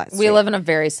sleepy. We live in a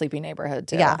very sleepy neighborhood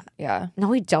too. Yeah. No,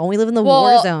 we don't. We live in the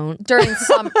war zone. During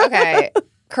summer. Okay.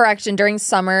 Correction. During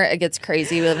summer, it gets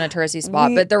crazy. We live in a touristy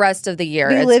spot, but the rest of the year,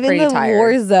 it's pretty tired. We live in the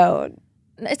war zone.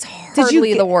 It's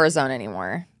hardly the war zone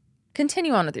anymore.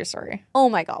 Continue on with your story. Oh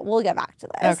my God. We'll get back to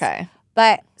this. Okay.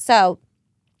 But so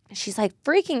she's like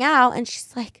freaking out, and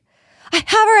she's like, I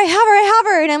have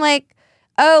her. And I'm like,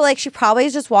 oh, like she probably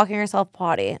is just walking herself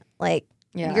potty. Like,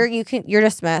 you're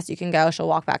dismissed. You can go. She'll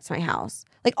walk back to my house.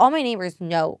 Like all my neighbors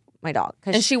know my dog,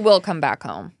 and she will come back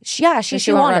home. She won't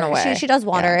run away. She does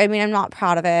wander. I mean, I'm not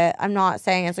proud of it. I'm not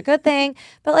saying it's a good thing,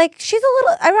 but like she's a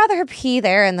little. I'd rather her pee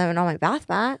there and then on my bath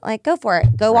mat. Like, go for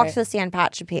it. Go walk to the sand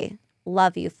patch and pee.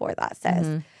 Love you for that, sis.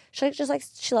 Mm-hmm.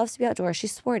 She loves to be outdoors.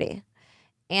 She's sporty,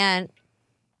 and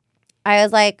I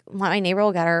was like, my neighbor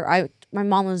will get her. My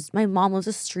mom was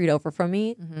a street over from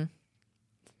me. Mm-hmm.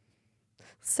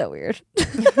 So weird.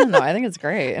 No, I think it's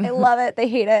great. I love it. They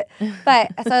hate it.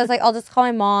 But so I was like, I'll just call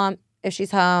my mom if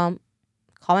she's home.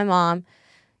 Call my mom.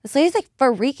 This lady's like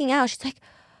freaking out. She's like,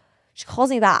 she calls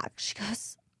me back. She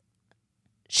goes,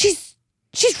 she's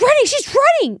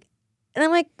running. And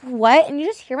I'm like, what? And you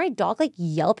just hear my dog like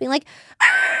yelping, like,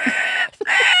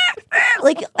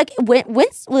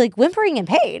 like whimpering in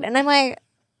pain. And I'm like,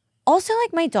 also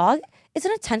like my dog is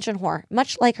an attention whore,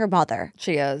 much like her mother.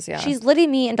 She is, yeah. She's literally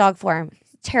me in dog form.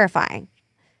 Terrifying.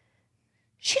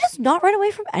 She does not run away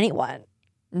from anyone.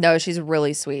 No, she's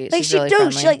really sweet. Like she's really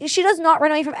friendly. She does not run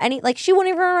away from any. Like she won't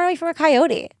even run away from a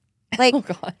coyote. Like, oh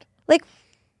God. Like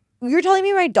you're telling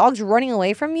me my dog's running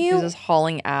away from you? She's just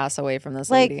hauling ass away from this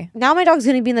lady. Now my dog's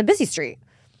gonna be in the busy street.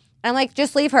 I'm like,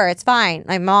 just leave her. It's fine.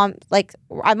 My mom, like,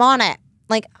 I'm on it.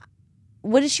 Like,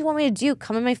 what does she want me to do?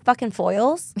 Come in my fucking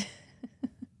foils?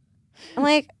 I'm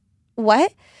like,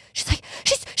 what? She's like,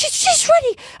 she's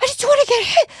running. I just don't want to get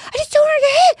hit.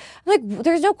 I'm like,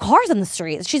 there's no cars on the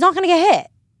street. She's not going to get hit.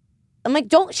 I'm like,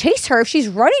 don't chase her if she's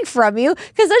running from you,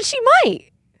 because then she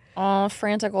might. Oh,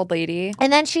 frantic old lady.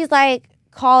 And then she's like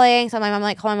calling. So my mom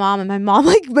like call my mom, and my mom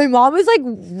is like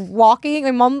walking.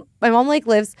 My mom like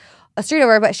lives a street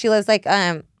over, but she lives like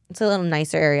it's a little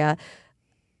nicer area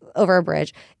over a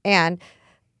bridge, and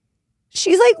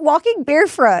she's like walking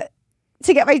barefoot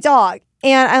to get my dog.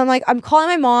 And I'm like, I'm calling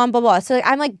my mom, blah, blah. So like,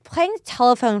 I'm like playing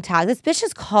telephone tag. This bitch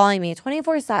is calling me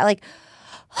 24/7, like,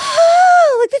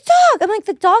 oh, like the dog. I'm like,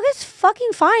 the dog is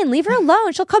fucking fine. Leave her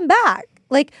alone. She'll come back.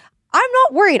 Like, I'm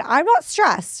not worried. I'm not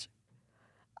stressed.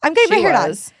 I'm getting my hair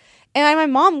done.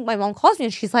 And my mom calls me,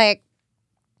 and she's like,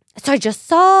 so I just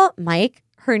saw Mike,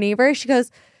 her neighbor. She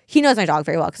goes, he knows my dog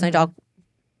very well, because my dog,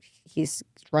 he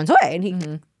runs away,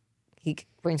 and he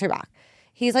brings her back.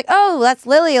 He's like, oh, that's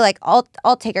Lily. Like, I'll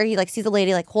take her. He like sees a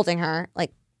lady like holding her,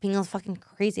 like being a fucking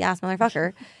crazy ass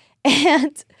motherfucker.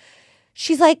 And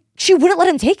she's like, she wouldn't let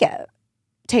him take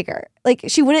her. Like,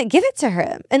 she wouldn't give it to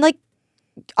him. And like,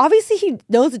 obviously he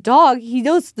knows the dog. He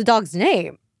knows the dog's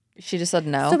name. She just said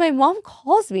no. So my mom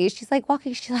calls me. She's like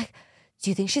walking. She's like,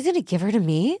 do you think she's going to give her to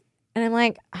me? And I'm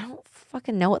like, I don't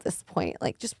fucking know at this point.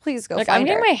 Like, just please go find her. I'm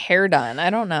getting my hair done.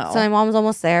 I don't know. So my mom's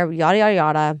almost there. Yada, yada,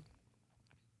 yada.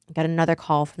 Got another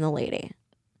call from the lady.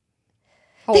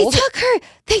 They took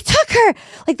her.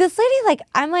 Like, this lady, like,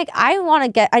 I'm like, I want to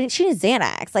get, she needs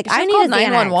Xanax. Like, I need a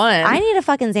 911. I need a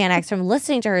fucking Xanax from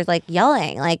listening to her, like,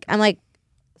 yelling. Like, I'm like,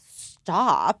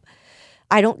 stop.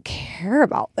 I don't care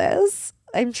about this.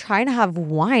 I'm trying to have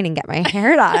wine and get my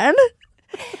hair done.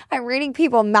 I'm reading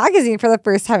People magazine for the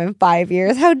first time in 5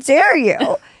 years. How dare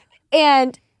you?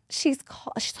 And she's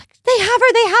like, they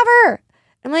have her.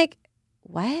 I'm like,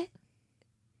 what?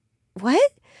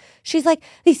 What? She's like,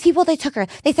 these people, they took her.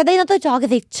 They said they know the dog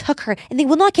and they took her and they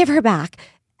will not give her back.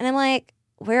 And I'm like,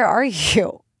 where are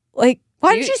you? Like,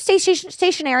 why did you stay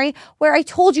stationary where I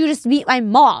told you to meet my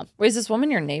mom? Wait, is this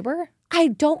woman your neighbor? I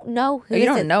don't know who you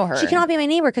don't know her. She cannot be my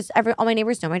neighbor because all my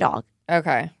neighbors know my dog.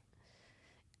 Okay.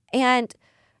 And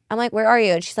I'm like, where are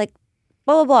you? And she's like,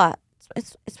 blah, blah, blah.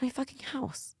 It's my fucking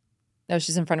house. No,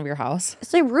 she's in front of your house.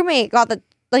 It's my roommate got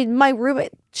my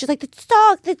roommate. She's like, the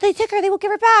dog, they took her. They won't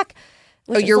give her back.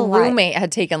 Which your roommate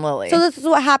had taken Lily. So this is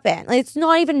what happened. Like, it's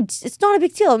not a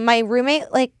big deal. My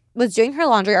roommate like was doing her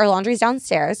laundry. Our laundry's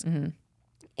downstairs. Mm-hmm.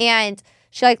 And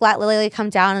she like let Lily like come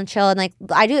down and chill. And like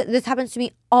this happens to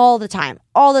me all the time.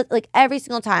 Every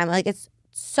single time. Like it's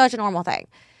such a normal thing.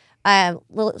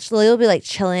 Lily will be like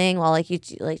chilling while like you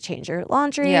like change your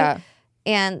laundry. Yeah.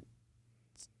 And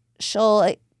she'll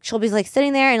be like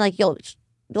sitting there and like you'll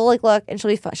like look and she'll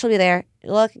be there.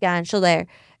 You'll look again, she'll there.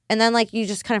 And then like you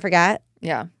just kind of forget.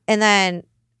 Yeah. And then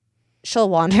she'll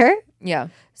wander. Yeah.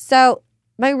 So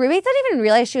my roommate didn't even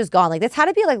realize she was gone. Like this had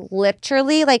to be like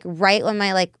literally like right when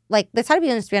my like this had to be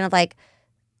in a span of like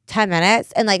 10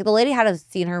 minutes. And like the lady had to have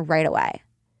seen her right away.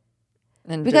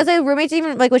 And because the roommate didn't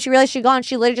even like when she realized she'd gone,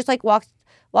 she literally just like walked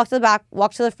to the back,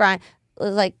 walked to the front,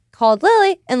 was like called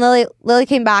Lily, and Lily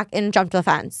came back and jumped the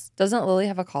fence. Doesn't Lily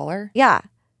have a collar? Yeah.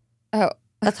 Oh.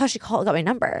 That's how she got my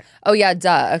number. Oh yeah,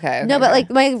 duh. Okay. No, but like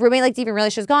my roommate like didn't even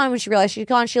realize she was gone. When she realized she's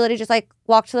gone, she literally just like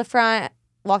walked to the front,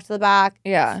 walked to the back.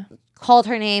 Yeah. Called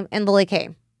her name and Lily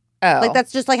came. Oh. Like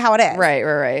that's just like how it is.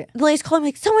 Right. Lily's calling me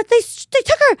like, someone they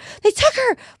took her. They took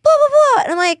her. Blah blah blah.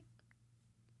 And I'm like,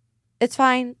 it's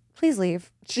fine. Please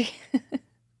leave.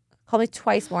 Called me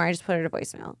twice more. I just put her to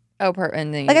voicemail. Oh,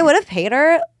 and then like I would have paid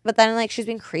her, but then like she's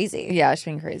being crazy. Yeah, she's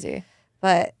being crazy.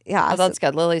 But yeah. Oh, that's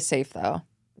good. Lily's safe though.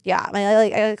 Yeah,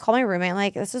 I call my roommate. I'm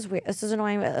like, this is weird. This is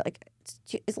annoying. But like,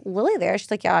 is Lily there?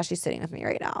 She's like, yeah, she's sitting with me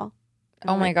right now.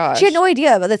 Oh my gosh. She had no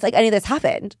idea about this. Like any of this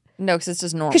happened. No, because it's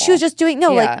just normal. Because she was just doing she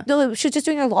was just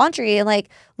doing her laundry, and like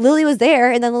Lily was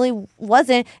there, and then Lily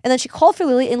wasn't, and then she called for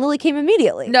Lily, and Lily came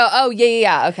immediately. No, oh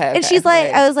yeah. Okay. And she's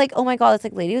like, I was like, oh my god, this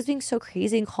like lady was being so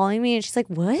crazy and calling me, and she's like,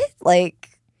 what? Like,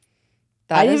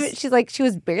 she's like, she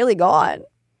was barely gone.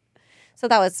 So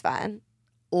that was fun.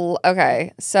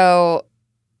 Okay, so.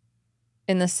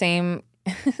 In the same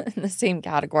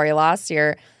category, last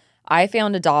year, I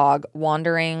found a dog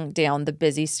wandering down the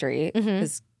busy street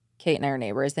because Kate and I are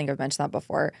neighbors. I think I've mentioned that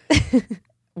before.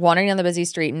 Wandering down the busy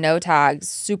street, no tags,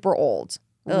 super old,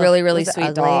 really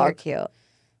sweet dog. Or cute?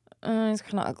 He's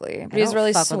kind of ugly, but he's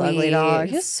really sweet.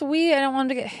 He's sweet. I don't want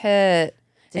him to get hit.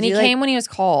 And he came when he was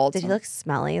called. Did he look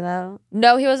smelly though?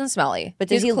 No, he wasn't smelly. But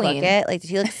did he look it? Like, did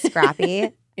he look scrappy?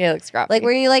 Yeah, he looked scrappy. Like,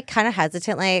 were you like kind of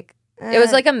hesitant? Like. It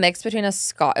was like a mix between it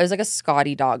was like a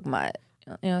Scotty dog mutt.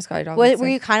 You know, Scotty dog. Were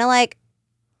you kind of like,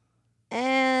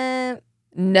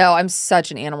 No, I'm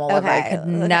such an animal lover. I could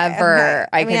never.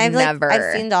 I could never.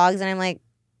 I've seen dogs and I'm like,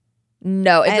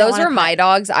 no. If those were my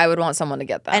dogs, I would want someone to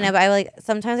get them. I know, but I like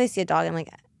sometimes I see a dog and I'm like,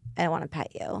 I don't want to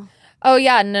pet you. Oh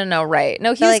yeah, no, right.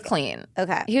 No, he was like, clean.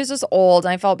 Okay, he was just old,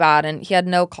 and I felt bad, and he had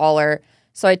no collar,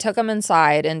 so I took him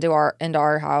inside into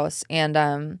our house,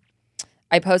 and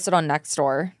I posted on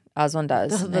Nextdoor. As one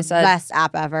does. The best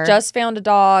app ever. Just found a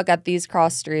dog at these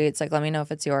cross streets. Like, let me know if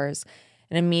it's yours.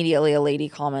 And immediately a lady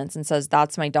comments and says,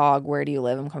 that's my dog. Where do you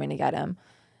live? I'm coming to get him.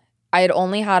 I had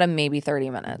only had him maybe 30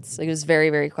 minutes. Like, it was very,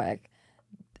 very quick.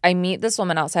 I meet this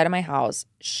woman outside of my house.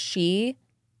 She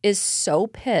is so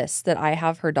pissed that I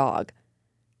have her dog.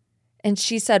 And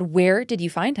she said, where did you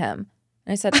find him?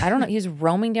 And I said, I don't know. He was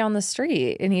roaming down the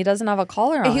street and he doesn't have a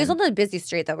collar on. He was on the busy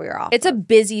street that we were off. It's a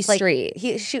busy street.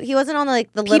 He wasn't on the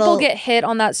people little. People get hit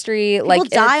on that street. People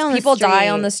die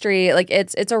on the street. Like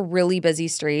it's a really busy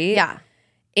street. Yeah.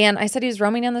 And I said he was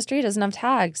roaming down the street, doesn't have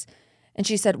tags. And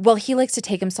she said, well, he likes to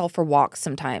take himself for walks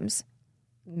sometimes.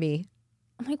 Me.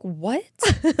 I'm like, what?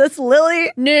 That's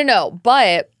Lily. No.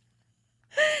 But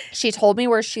she told me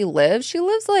where she lives. She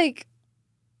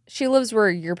lives where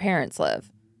your parents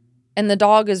live. And the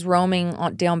dog is roaming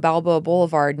down Balboa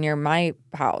Boulevard near my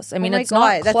house. I mean, it's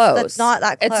not close. That's not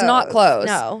that close. It's not close.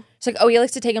 No. It's like, oh, he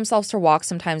likes to take himself for walks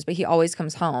sometimes, but he always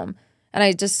comes home. And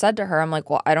I just said to her, I'm like,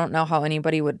 well, I don't know how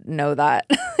anybody would know that.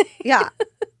 Yeah.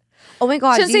 Oh my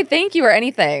God. She didn't say thank you or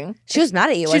anything. She was mad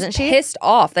at you, wasn't she? She was pissed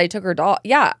off that I took her dog.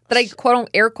 Yeah. That I, quote,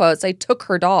 air quotes, I took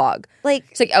her dog. Like,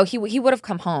 it's like, oh, he would have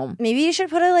come home. Maybe you should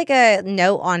put a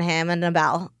note on him and a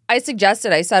bell. I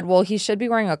suggested, I said, well, he should be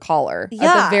wearing a collar. Yeah.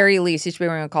 At the very least, he should be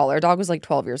wearing a collar. Her dog was like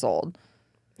 12 years old.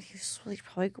 He's like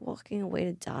probably walking away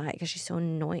to die because she's so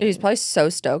annoying. He's probably so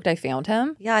stoked I found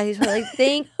him. Yeah, he's probably like,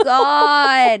 thank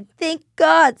God. Thank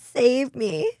God, save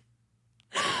me.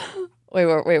 Wait,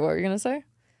 what were you gonna say?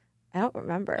 I don't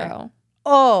remember.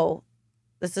 Oh,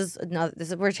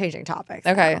 we're changing topics.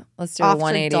 Okay, now. let's do a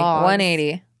 180.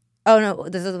 180. Oh no,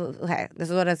 this is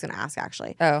what I was gonna ask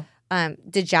actually. Oh.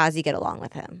 Did Jazzy get along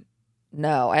with him?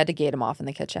 No, I had to gate him off in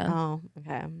the kitchen. Oh,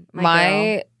 okay.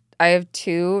 I have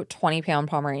two 20-pound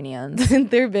Pomeranians.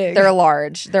 They're big. They're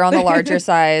large. They're on the larger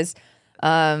size.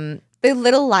 They're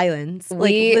little lions.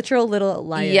 Like literal little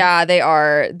lions. Yeah, they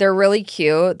are. They're really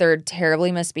cute. They're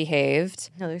terribly misbehaved.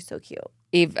 No, they're so cute.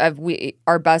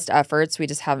 Our best efforts, we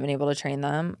just haven't been able to train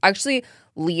them. Actually,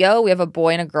 Leo, we have a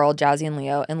boy and a girl, Jazzy and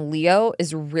Leo, and Leo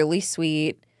is really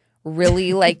sweet,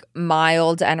 really like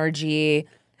mild energy.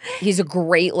 He's a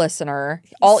great listener.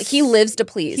 He lives to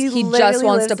please. He just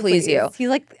wants to please you. He's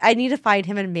like, I need to find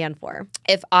him in man form.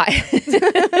 If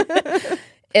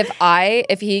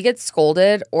he gets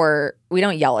scolded, or we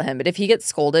don't yell at him, but if he gets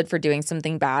scolded for doing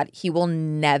something bad, he will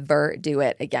never do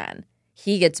it again.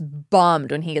 He gets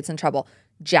bummed when he gets in trouble.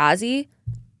 Jazzy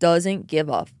doesn't give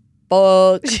a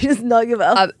fuck. She does not give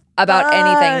a about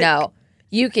anything. No.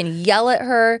 You can yell at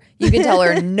her. You can tell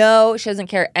her no. She doesn't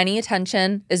care. Any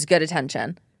attention is good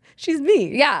attention. She's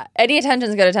me. Yeah. Any attention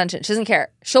is good attention. She doesn't care.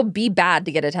 She'll be bad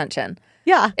to get attention.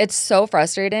 Yeah. It's so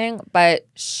frustrating, but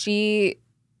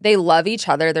they love each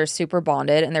other. They're super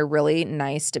bonded, and they're really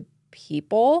nice to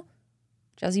people.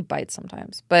 Jazzy bites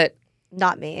sometimes, but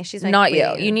not me. She's my not queen.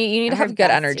 you. You need to have good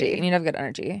energy. You need to have good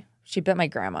energy. She bit my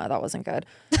grandma. That wasn't good.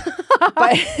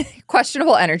 But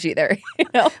questionable energy there. You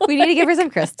know? We need to give her some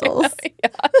crystals. Yeah.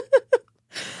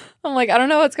 I'm like, I don't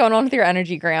know what's going on with your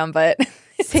energy, Graham, but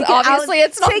it's not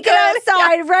good. Take it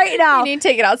outside right now. You need to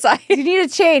take it outside. You need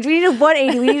to change. We need a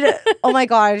 180. We need a. Oh my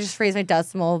god! I just raised my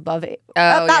decimal above it.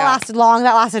 That lasted long.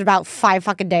 That lasted about 5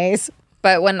 fucking days.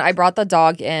 But when I brought the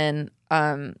dog in,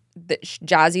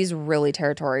 Jazzy's really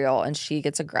territorial, and she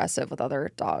gets aggressive with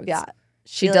other dogs. Yeah.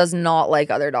 She does not like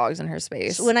other dogs in her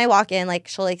space. When I walk in, like,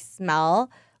 she'll, like,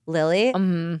 smell Lily.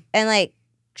 Mm-hmm. And, like,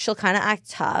 she'll kind of act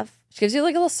tough. She gives you,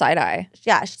 like, a little side eye.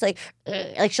 Yeah. She's like,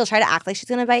 she'll try to act like she's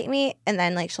going to bite me. And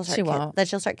then, like, she'll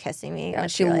start kissing me. Yeah,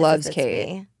 she loves Kate.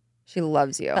 Me. She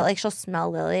loves you. But, like, she'll smell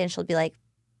Lily and she'll be, like,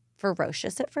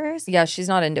 ferocious at first. Yeah, she's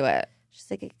not into it. She's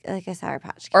like a Sour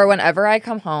Patch Kid. Or whenever I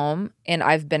come home and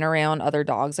I've been around other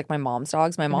dogs, like my mom's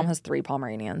dogs, my mom has 3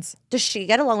 Pomeranians. Does she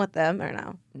get along with them or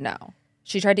no? No.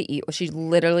 She tried to eat.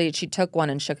 She took one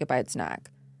and shook it by its neck.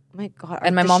 Oh my god!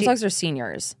 And my mom's dogs are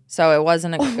seniors, so it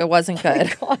wasn't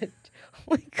good. Oh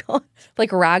my god!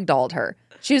 Like ragdolled her.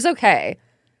 She was okay,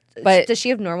 but does she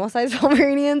have normal sized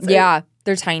Pomeranians? Yeah,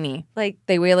 they're tiny. Like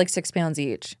they weigh like 6 pounds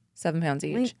each, 7 pounds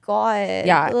each. Oh my god!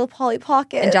 Yeah, little Polly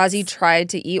Pockets. And Jazzy tried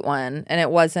to eat one, and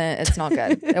it's not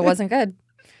good. It wasn't good.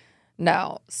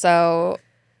 No, so.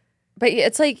 But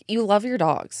it's like you love your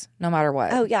dogs no matter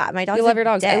what. Oh, yeah. My dogs You love your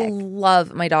dogs. Dick. I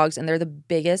love my dogs, and they're the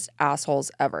biggest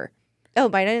assholes ever. Oh,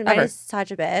 mine is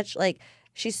such a bitch. Like,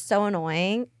 she's so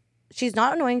annoying. She's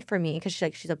not annoying for me because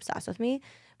she's obsessed with me.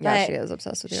 Yeah, she is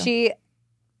obsessed with you.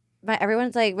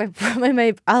 Everyone's like,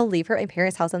 I'll leave her at my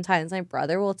parents' house sometimes. My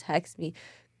brother will text me,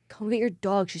 come get your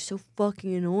dog. She's so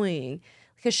fucking annoying.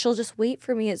 Because she'll just wait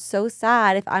for me. It's so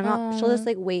sad. If I'm not, she'll just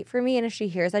like wait for me. And if she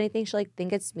hears anything, she'll like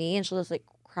think it's me. And she'll just like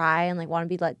cry and like want to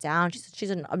be let down. She's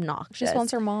an obnoxious. She just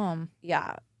wants her mom.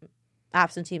 Yeah.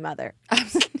 Absentee mother.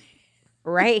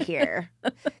 Right here.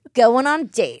 Going on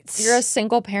dates. You're a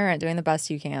single parent doing the best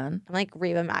you can. I'm like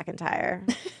Reba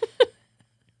McEntire.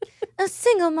 A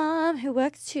single mom who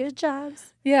works 2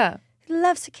 jobs. Yeah. Who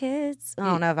loves her kids. I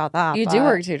don't know about that. You do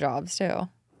work 2 jobs too.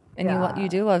 And you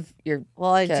do love your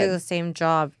I do the same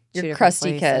job. Your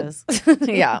crusty kids.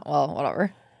 Yeah, well,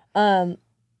 whatever.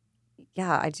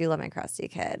 Yeah, I do love my crusty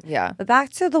kid. Yeah. But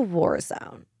back to the war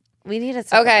zone. We need to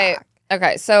take it back.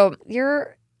 Okay, so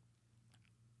you're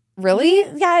really?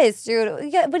 Yes,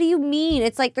 dude. Yeah, what do you mean?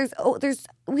 It's like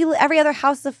every other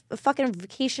house is a fucking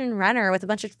vacation renter with a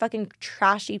bunch of fucking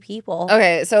trashy people.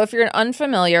 Okay, so if you're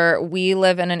unfamiliar, we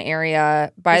live in an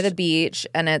area by the beach,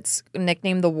 and it's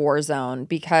nicknamed the war zone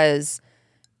because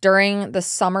during the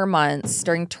summer months,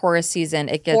 during tourist season,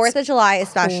 it gets 4th of July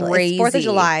especially. Crazy. 4th of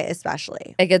July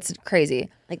especially. It gets crazy.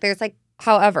 Like there's like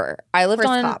however, I lived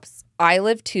cops. I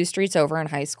lived 2 streets over in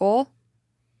high school,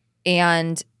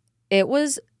 and it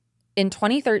was in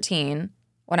 2013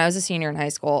 when I was a senior in high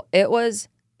school, it was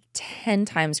 10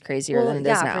 times crazier than it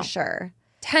is now. Yeah, for sure.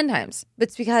 10 times. But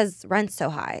it's because rent's so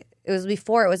high. It was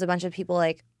before it was a bunch of people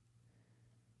like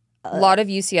a lot of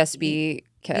UCSB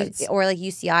kids or like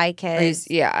UCI kids.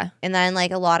 Yeah. And then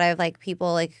like a lot of like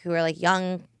people like who are like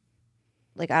young,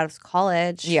 like out of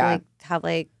college. Yeah. Like have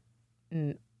like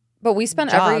But we spent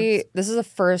this is the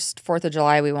first 4th of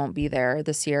July we won't be there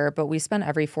this year, but we spent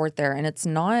every 4th there. And it's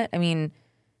not, I mean,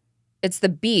 it's the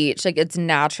beach. Like, it's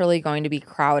naturally going to be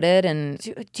crowded. And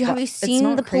have you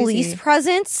seen the police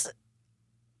presence?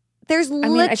 There's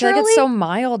literally... I feel like it's so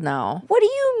mild now. What do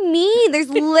you mean? There's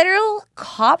literal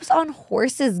cops on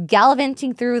horses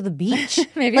gallivanting through the beach.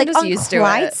 Maybe I'm just used to it.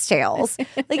 Clydesdales.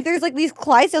 Like, there's like these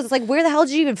Clydesdales. It's like, where the hell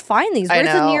did you even find these? Where's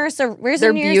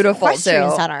the nearest equestrian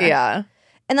center? Yeah.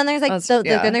 And then there's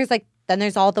like then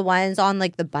there's all the ones on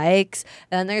like the bikes.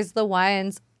 And then there's the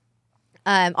ones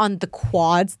on the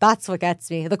quads. That's what gets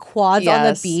me. The quads on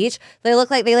the beach. They look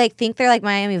like they think they're like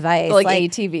Miami Vice. Like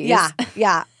ATVs. Yeah.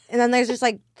 Yeah. And then there's just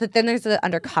like there's the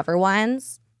undercover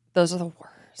ones. Those are the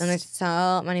worst. And there's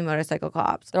so many motorcycle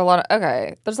cops. There's a lot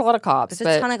of cops.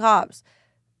 There's a ton of cops.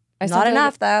 Not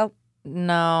enough though.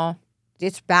 No.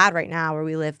 It's bad right now where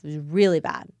we live. It's really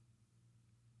bad.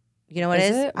 You know what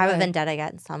it is? I have a vendetta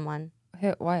against someone.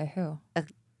 Why? Who?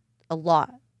 A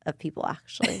lot of people,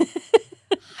 actually.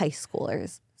 High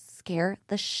schoolers scare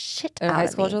the shit out of me. High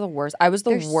schoolers are the worst. I was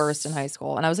the worst in high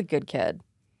school, and I was a good kid.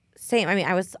 Same. I mean,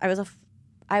 I was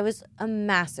a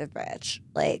massive bitch.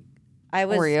 Like, I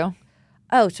was. Were you?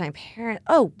 Oh, to my parents.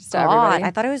 Oh, just God. Everybody?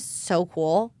 I thought it was so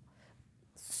cool.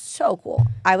 So cool.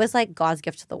 I was like God's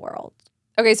gift to the world.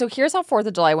 Okay, so here's how 4th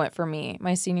of July went for me,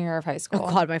 my senior year of high school. Oh,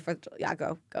 God, my 4th of July. Yeah,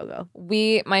 go.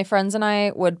 My friends and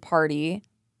I would party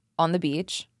on the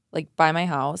beach, like by my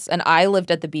house. And I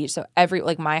lived at the beach. So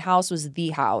my house was the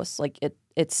house. Like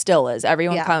it still is.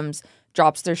 Everyone comes,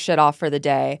 drops their shit off for the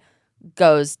day,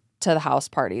 goes to the house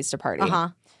parties to party. Uh-huh.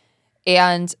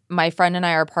 And my friend and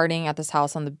I are partying at this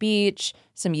house on the beach.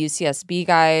 Some UCSB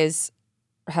guys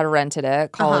had rented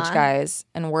it, college guys,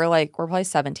 and we're probably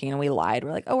 17, and we lied.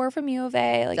 We're like, oh, we're from U of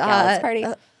A. Like, yeah, let's party.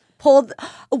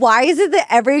 Why is it that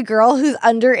every girl who's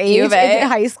underage in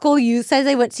high school says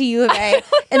they went to U of A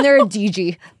and they're a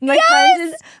DG? My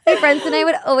friends and I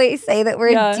would always say that we're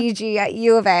a DG at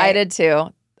U of A. I did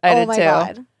too. I did too.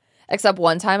 God. Except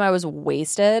one time I was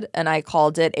wasted and I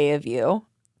called it A of U.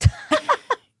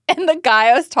 And the guy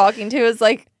I was talking to was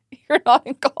like, you're not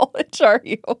in college, are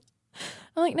you?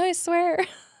 I'm like, no, I swear.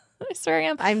 I swear I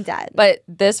am. I'm dead. But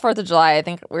this 4th of July, I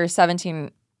think we were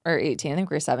 17 or 18. I think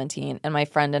we were 17. And my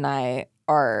friend and I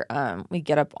are, we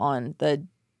get up on the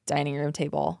dining room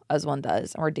table, as one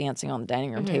does. And we're dancing on the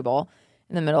dining room table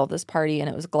in the middle of this party. And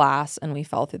it was glass. And we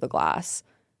fell through the glass.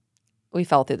 We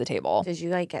fell through the table. Did you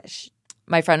like get...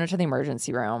 My friend went to the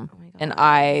emergency room. Oh my God. And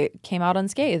I came out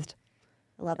unscathed.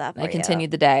 I love that for I continued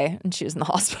the day, and she was in the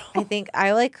hospital. I think I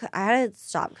had to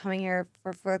stop coming here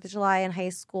for 4th of July in high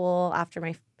school after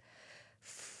my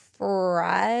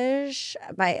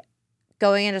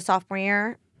going into sophomore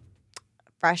year,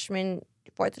 freshman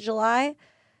 4th of July.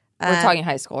 We're talking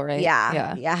high school, right?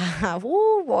 Yeah.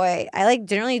 Oh boy, I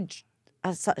didn't really.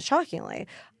 Shockingly,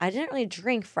 I didn't really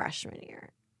drink freshman year.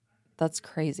 That's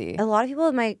crazy. A lot of people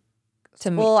in my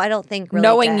school, I don't think really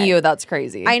knowing did. you, that's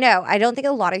crazy. I know. I don't think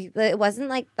a lot of people. It wasn't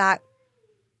like that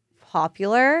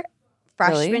popular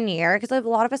freshman year because a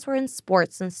lot of us were in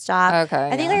sports and stuff. Okay,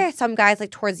 I think there are some guys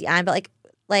towards the end, but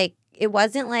like it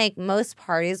wasn't like most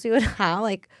parties we would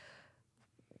have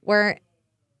weren't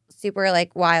super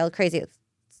wild, crazy.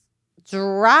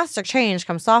 Drastic change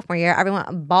come sophomore year.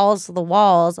 Everyone balls to the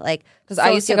walls, because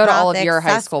I used to go to all of your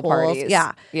high school parties.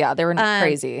 Yeah, they were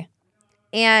crazy.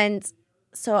 And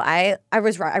so I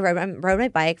rode my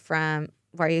bike from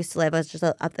where I used to live. I was just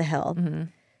up the hill, and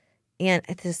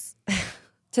it just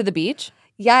to the beach.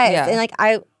 Yes, yeah. And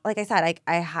I said,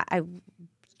 I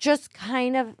just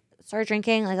kind of started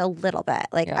drinking a little bit.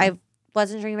 I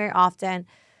wasn't drinking very often,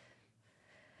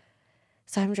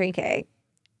 so I'm drinking.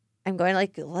 I'm going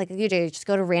like you do, just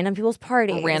go to random people's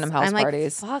parties. Random house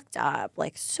parties. Fucked up.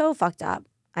 So fucked up.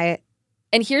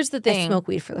 And here's the thing. I smoke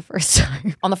weed for the first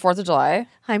time. On the 4th of July?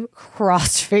 I'm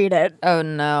cross-faded. Oh,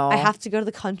 no. I have to go to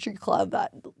the country club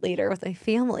later with my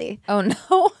family. Oh,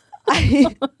 no.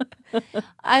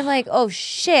 I'm like, oh,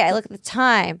 shit. I look at the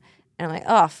time. And I'm like,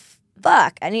 oh,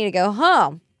 fuck. I need to go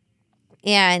home.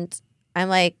 And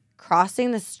I'm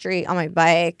crossing the street on my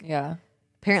bike. Yeah.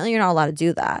 Apparently, you're not allowed to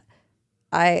do that.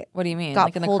 What do you mean?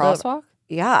 In the crosswalk? Over.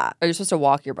 Yeah. Are you supposed to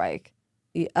walk your bike?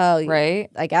 Oh, right.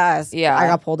 I guess. Yeah. I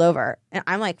got pulled over, and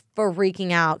I'm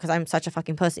freaking out because I'm such a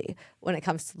fucking pussy when it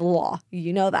comes to the law.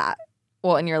 You know that.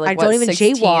 Well, and you're I don't even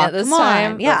jaywalk at this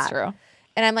time. Yeah, that's true.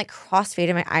 And I'm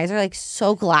cross-faded. My eyes are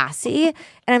so glassy,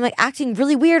 and I'm acting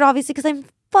really weird, obviously, because I'm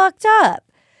fucked up.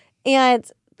 And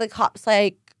the cop's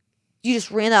you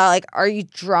just ran out. Are you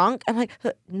drunk? I'm like,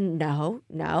 no.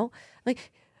 I'm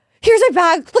like, here's my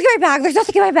bag. Look at my bag. There's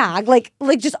nothing in my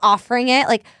bag. Just offering it.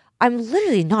 I'm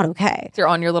literally not okay. So you're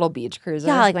on your little beach cruiser.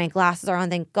 Yeah, like my glasses are on,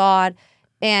 thank God.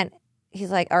 And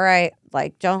he's like, all right,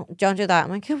 like don't do that. I'm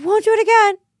like, I won't do it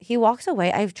again. He walks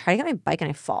away. I try to get my bike and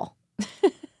I fall.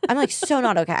 I'm like so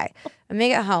not okay. I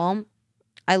make it home.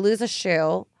 I lose a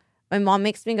shoe. My mom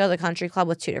makes me go to the country club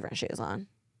with 2 different shoes on.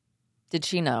 Did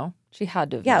she know? She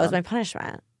had to have Yeah, known. it was my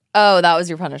punishment. Oh, that was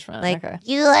your punishment. Like, okay.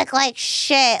 You look like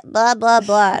shit, blah, blah,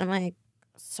 blah. And I'm like,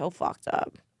 so fucked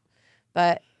up.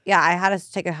 But yeah, I had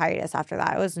to take a hiatus after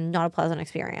that. It was not a pleasant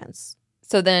experience.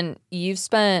 So then you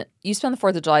spent the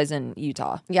 4th of July in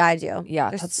Utah. Yeah, I do. Yeah,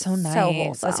 They're that's so nice. So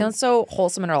wholesome. That sounds so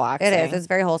wholesome and relaxing. It is. It's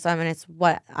very wholesome, and it's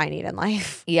what I need in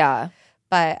life. Yeah.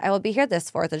 But I will be here this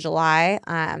 4th of July.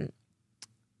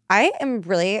 I am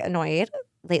really annoyed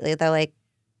lately. They're like,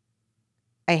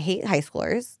 I hate high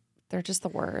schoolers. They're just the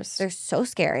worst. They're so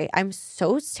scary. I'm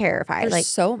so terrified. They're like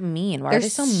so mean. Why they're are they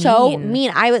so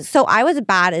mean? I was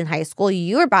bad in high school.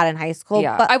 You were bad in high school.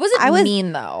 Yeah. But I wasn't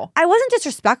mean though. I wasn't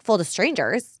disrespectful to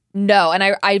strangers. No, and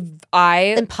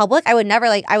I In public, I would never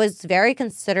I was very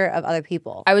considerate of other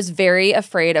people. I was very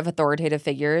afraid of authoritative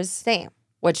figures. Same.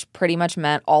 Which pretty much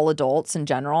meant all adults in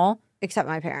general. Except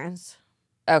my parents.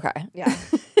 Okay. Yeah.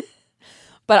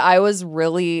 But I was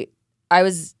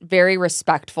very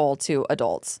respectful to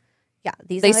adults. Yeah,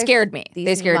 they scared me.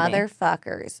 They scared me.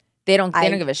 Motherfuckers. They don't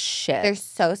give a shit. They're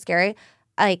so scary.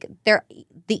 Like the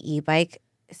e-bike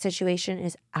situation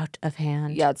is out of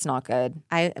hand. Yeah, it's not good.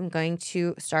 I am going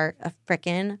to start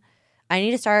I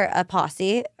need to start a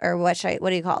posse, or what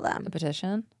do you call them? A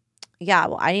petition? Yeah,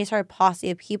 well, I need to start a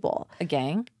posse of people. A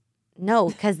gang? No,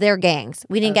 because they're gangs.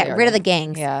 We need to get rid of the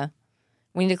gangs. Yeah.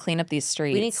 We need to clean up these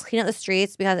streets. We need to clean up the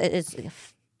streets because it is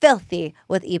filthy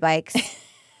with e-bikes.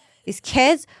 These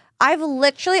kids, I've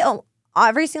literally,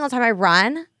 every single time I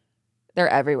run. They're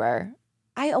everywhere.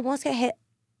 I almost get hit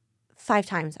 5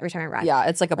 times every time I run. Yeah,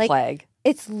 it's like a plague.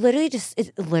 It literally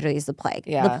is the plague.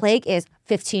 Yeah. The plague is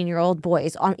 15-year-old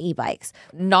boys on e-bikes.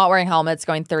 Not wearing helmets,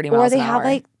 going 30 miles an hour. Or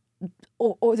they have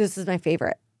oh, this is my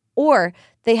favorite. Or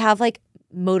they have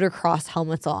motocross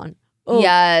helmets on. Oh,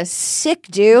 yes. Sick,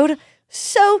 dude.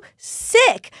 So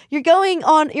sick. You're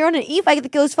on an e-bike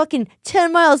that goes fucking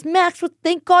 10 miles max. Well,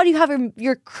 thank God you have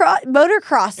your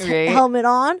motocross helmet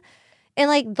on.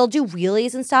 And they'll do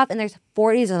wheelies and stuff, and there's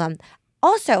 40s of them.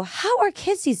 Also, how are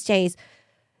kids these days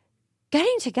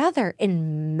getting together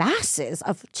in masses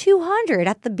of 200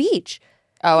 at the beach?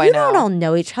 Oh, I know. You don't all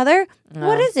know each other. No.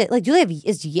 What is it?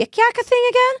 Is Yik Yak a thing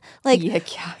again?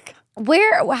 Yik Yak.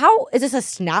 How is this a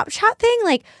Snapchat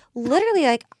thing?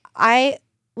 Literally, I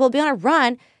will be on a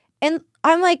run and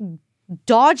I'm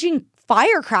dodging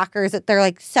firecrackers that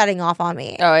they're setting off on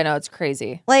me. Oh, I know. It's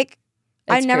crazy.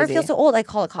 I never feel so old. I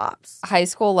call the cops. High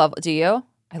school level. Do you?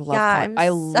 I love cops. I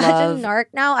love such a narc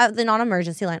now. The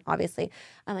non-emergency line, obviously.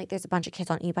 I'm there's a bunch of kids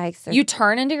on e-bikes. You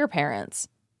turn into your parents.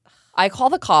 I call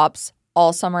the cops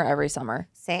all summer, every summer.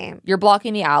 Same. You're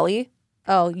blocking the alley.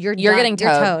 Oh, you're getting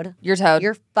towed. You're towed.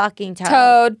 You're fucking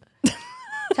towed.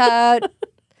 Toad.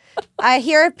 I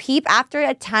hear a peep after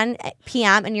at 10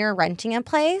 p.m. and you're renting a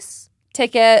place.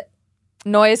 Ticket.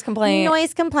 Noise complaint.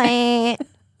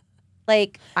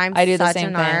 I do the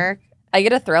same thing. I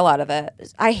get a thrill out of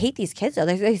it. I hate these kids though.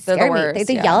 They scare me.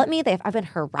 They yell at me. I've been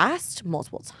harassed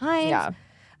multiple times. Yeah.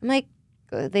 I'm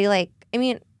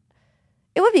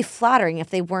it would be flattering if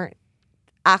they weren't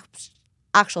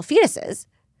actual fetuses.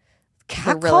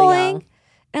 Catcalling. Really,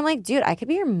 and I'm dude, I could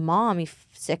be your mom, you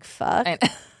sick fuck.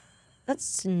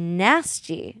 That's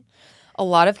nasty. A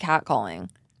lot of catcalling.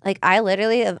 I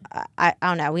literally, I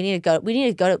don't know. We need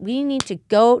to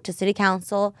go to city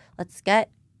council. Let's get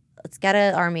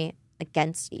an army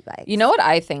against e-bikes. You know what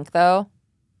I think though,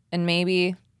 and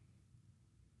maybe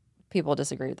people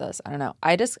disagree with this. I don't know.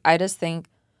 I just think,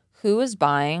 who is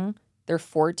buying their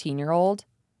 14-year-old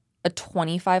a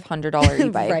 $2,500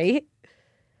 e-bike? Right?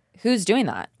 Who's doing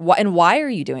that? Why are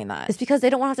you doing that? It's because they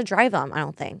don't want to have to drive them. I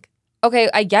don't think. Okay,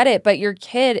 I get it, but your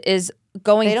kid is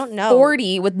going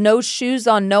 40 with no shoes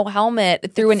on, no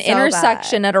helmet through an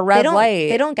intersection at a red light.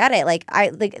 They don't get it.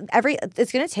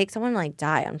 It's gonna take someone to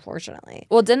die, unfortunately.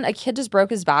 Well, didn't a kid just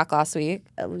broke his back last week?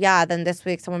 Yeah, then this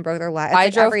week someone broke their leg. I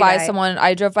drove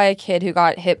by a kid who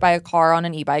got hit by a car on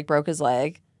an e-bike, broke his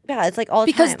leg. Yeah, it's all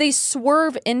the because time. They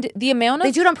swerve into the amount of.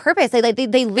 They do it on purpose. They literally.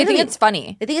 They think it's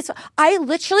funny. They think it's. I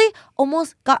literally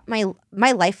almost got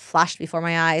my life flashed before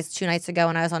my eyes 2 nights ago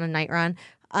when I was on a night run.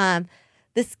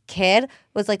 This kid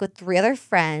was with 3 other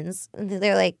friends. And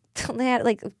they're they had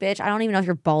bitch, I don't even know if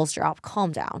your balls drop.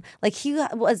 Calm down. He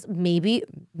was maybe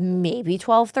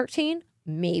 12, 13,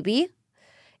 maybe.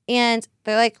 And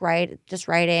they're just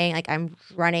riding. I'm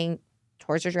running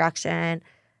towards your direction.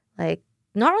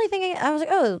 not really thinking. I was like,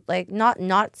 oh, like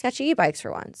not sketchy e-bikes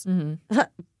for once. Mm-hmm.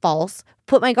 False.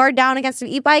 Put my guard down against an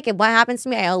e-bike, and what happens to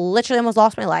me? I literally almost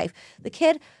lost my life. The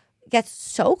kid gets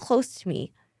so close to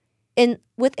me, and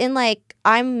within like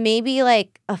I'm maybe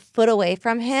like a foot away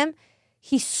from him.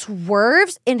 He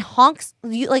swerves and honks.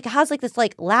 Like has like this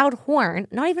like loud horn,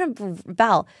 not even a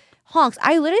bell. Honks.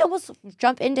 I literally almost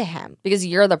jump into him because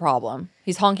you're the problem.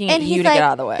 He's honking at you to like, get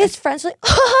out of the way. His friends are like,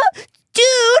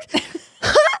 dude, dude,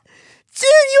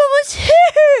 you almost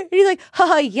hit her. And he's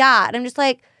like, yeah. And I'm just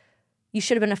like, you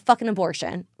should have been a fucking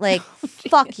abortion. Like,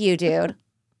 fuck you, dude.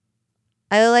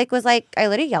 I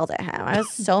literally yelled at him. I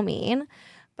was so mean,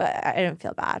 but I didn't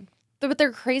feel bad. But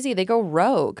they're crazy. They go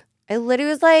rogue. I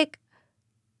literally was like,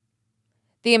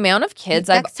 the amount of kids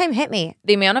next time hit me.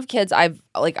 The amount of kids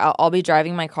I'll be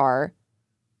driving my car,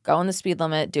 going the speed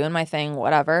limit, doing my thing,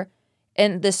 whatever.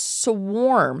 And this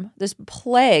swarm, this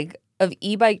plague of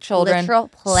e-bike children literal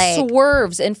plague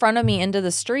swerves in front of me into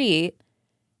the street.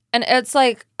 And it's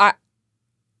like,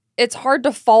 it's hard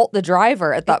to fault the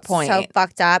driver at that point. So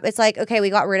fucked up. It's like, okay, we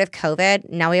got rid of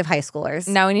COVID. Now we have high schoolers.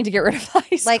 Now we need to get rid of high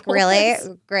schoolers. Like, really?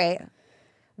 Great.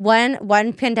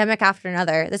 One pandemic after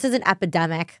another. This is an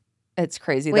epidemic. It's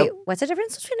crazy. Wait, what's the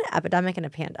difference between an epidemic and a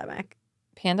pandemic?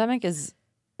 Pandemic is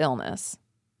illness.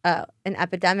 Oh, an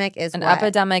epidemic is an what?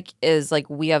 Epidemic is like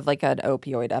we have like an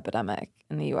opioid epidemic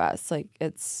in the U.S. Like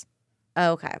it's.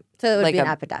 Oh, okay, so it would like be an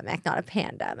epidemic, not a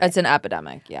pandemic. It's an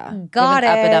epidemic, yeah. Got it.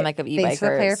 Epidemic of e-bikers. Thanks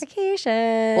for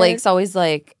clarification. Blake's always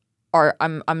like,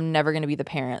 I'm never going to be the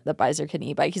parent that buys their kid an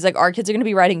e-bike. He's like, our kids are going to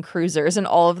be riding cruisers and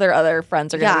all of their other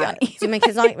friends are going to be on e-bikes. Dude, my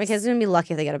kid's going to be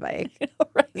lucky if they get a bike. You know,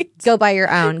 right? Go buy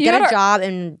your own. Get a job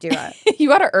and do it. You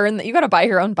got to earn that. You got to buy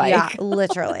your own bike. Yeah,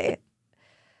 literally.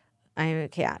 I'm going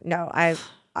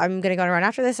to go on a run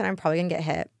after this and I'm probably going to get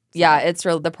hit. So. Yeah, it's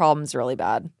real. The problem's really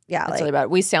bad. Yeah, it's really bad.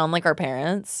 We sound like our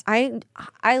parents. I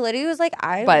literally was like,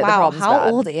 but wow, how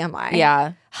old am I?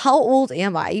 Yeah. How old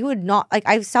am I? You would not, like,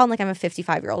 I sound like I'm a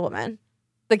 55-year-old woman.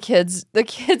 The kids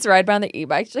ride by on the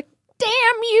e-bikes. Like, damn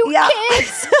you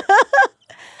kids.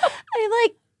 I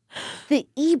like the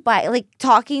e-bike, like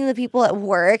talking to the people at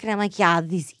work, and I'm like, yeah,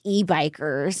 these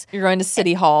e-bikers. You're going to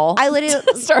City Hall. I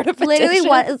literally start a petition. Literally,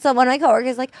 one of my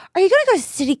coworkers like, are you going to go to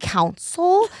city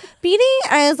council meeting?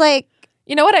 And I was like,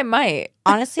 you know what? I might.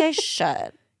 Honestly, I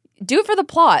should. Do it for the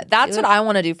plot. That's what I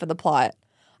want to do for the plot.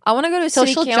 I want to go to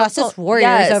social city council. Justice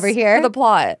warriors over here for the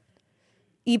plot.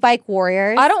 E-bike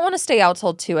warriors. I don't want to stay out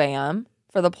till 2 a.m.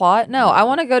 for the plot. No, I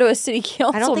want to go to a city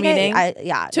council meeting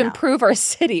to improve our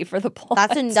city for the plot.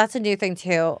 That's a new thing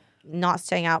too. Not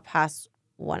staying out past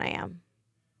 1 a.m.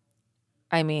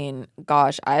 I mean,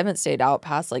 gosh, I haven't stayed out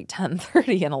past like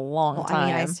 10:30 in a long time. I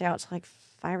mean, I stay out till like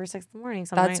 5 or 6 in the morning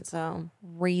sometimes. That's so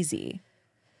crazy.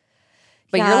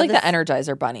 But you're like the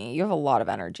Energizer bunny. You have a lot of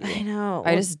energy. I know.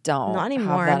 I just don't. Not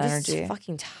anymore. Have that I'm energy. just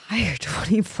fucking tired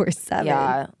 24/7.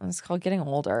 Yeah, it's called getting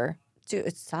older. Dude,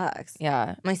 it sucks.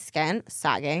 Yeah. My skin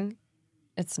sagging.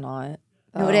 It's not.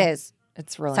 No, it is.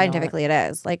 It's really scientifically not.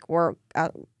 It is. Like we're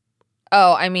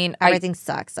I mean, everything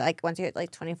sucks. Like once you hit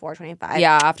like 24, 25.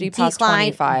 Yeah, after you pass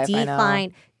 25,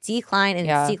 decline,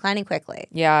 and declining quickly.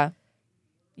 Yeah.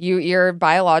 You're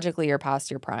biologically you're past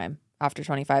your prime after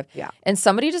 25. Yeah. And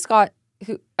somebody just got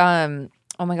oh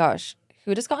my gosh,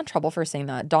 who just got in trouble for saying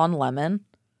that? Don Lemon.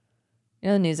 You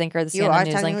know the news anchor, the CNN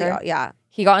news anchor? Yeah.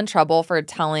 He got in trouble for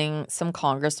telling some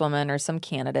congresswoman or some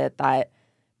candidate that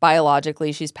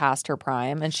biologically she's past her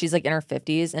prime and she's like in her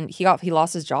 50s and he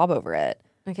lost his job over it.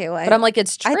 Okay, well, but I'm like,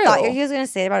 it's true. I thought he was going to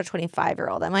say it about a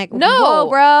 25-year-old. I'm like, no, whoa,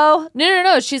 bro.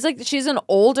 No. She's an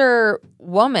older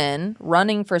woman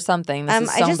running for something. This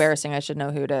is so embarrassing. I should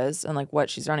know who it is and like what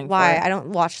she's running for. Why? I don't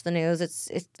watch the news. It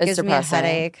gives depressing. Me a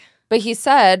headache. But he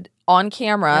said on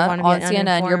camera on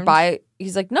CNN,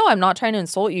 he's like, no, I'm not trying to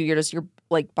insult you. You're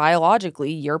like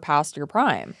biologically, you're past your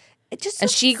prime. It just and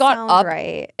she got up.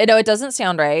 Right. No, it doesn't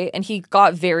sound right. And he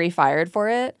got very fired for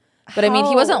it. But I mean,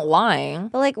 he wasn't lying.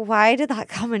 But like, why did that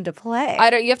come into play?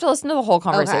 You have to listen to the whole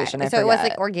conversation. Okay. So it was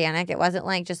like organic. It wasn't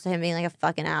like just him being like a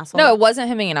fucking asshole. No, it wasn't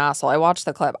him being an asshole. I watched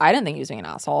the clip. I didn't think he was being an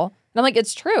asshole. And I'm like,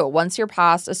 it's true. Once you're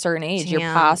past a certain age, you're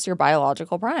past your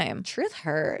biological prime. Truth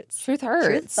hurts. Truth hurts.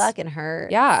 Truth fucking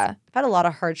hurts. Yeah. I've had a lot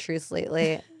of hard truths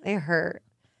lately. They hurt.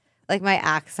 Like my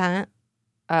accent.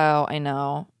 Oh, I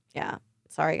know. Yeah.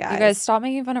 Sorry, guys. You guys stop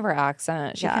making fun of her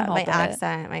accent. She can't help my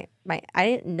accent. My I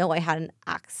didn't know I had an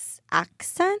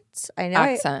accent. I know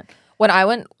accent. When I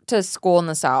went to school in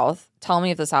the South, tell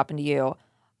me if this happened to you.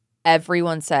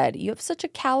 Everyone said, you have such a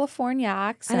California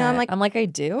accent. I know, I'm like, I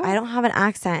do? I don't have an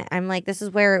accent. I'm like, this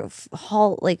is where I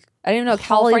didn't even know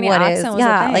California accent was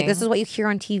a thing. Like this is what you hear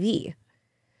on TV.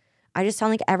 I just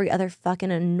sound like every other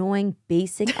fucking annoying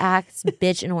basic ass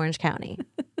bitch in Orange County.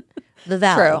 The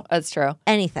Valley. True. That's true.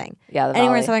 Anything. Yeah, the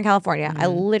Anywhere in Valley. Southern California. I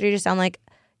literally just sound like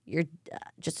you're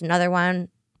just another one.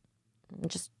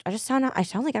 I sound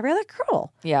like every other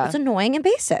girl. Yeah. It's annoying and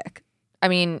basic. I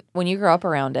mean, when you grow up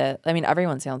around it, I mean,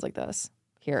 everyone sounds like this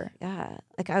here. Yeah.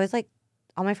 Like, I was like,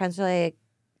 all my friends were like,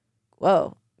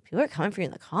 whoa, people are coming for you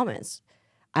in the comments.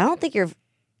 I don't think your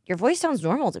voice sounds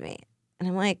normal to me. And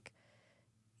I'm like,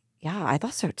 yeah, I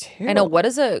thought so too. I know. What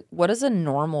does a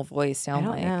normal voice sound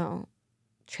like? I don't know.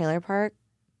 Trailer park.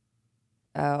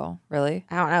 Oh, really?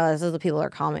 I don't know. This is the people are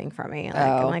calling from me. Like,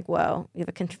 I'm like, whoa, you have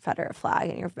a Confederate flag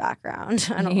in your background.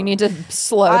 You need to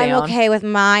slow down. I'm okay with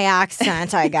my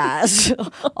accent, I guess.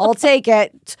 I'll take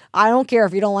it. I don't care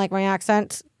if you don't like my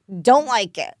accent. Don't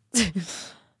like it.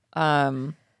 Let's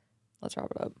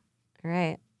wrap it up. All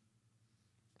right.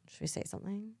 Should we say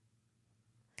something?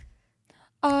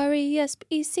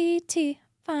 RESPECT.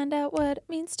 Find out what it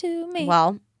means to me.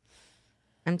 Well,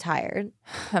 I'm tired.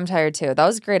 I'm tired too. That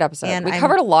was a great episode. And we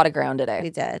covered a lot of ground today.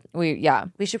 We did. We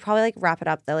should probably like wrap it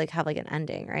up though, like have like an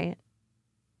ending, right?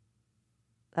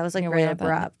 That was like really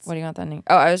abrupt. What do you want the ending?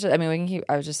 Oh, I was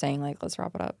just saying like let's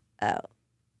wrap it up. Oh.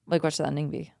 Like what should the ending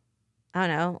be? I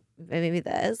don't know. Maybe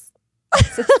this.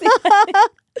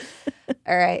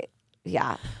 All right.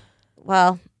 Yeah.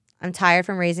 Well, I'm tired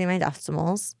from raising my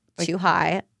decimals too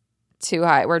high. Too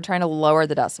high. We're trying to lower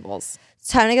the decibels. It's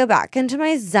time to go back into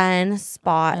my Zen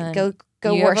spot. And go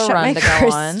worship my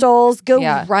crystals.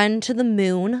 Go run to the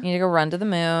moon. You need to go run to the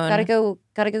moon. Gotta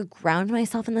go ground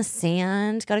myself in the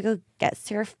sand. Gotta go get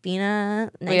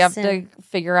Serafina. We have to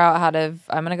figure out how to.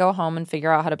 I'm gonna go home and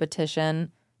figure out how to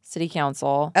petition city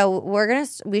council. Oh,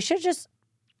 we should just.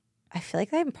 I feel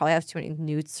like I probably have too many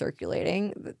nudes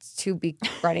circulating to be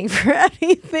running for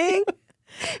anything.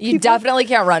 You definitely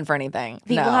can't run for anything.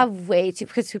 People have way too,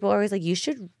 because people are always like, you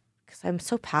should, because I'm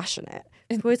so passionate.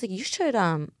 People are always like, you should,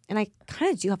 and I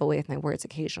kind of do have a way with my words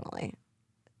occasionally.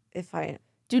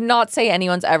 Do not say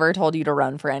anyone's ever told you to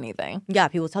run for anything. Yeah,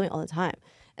 people tell me all the time.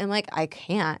 And like, I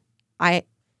can't. I'm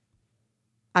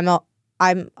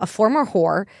a former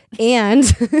whore, and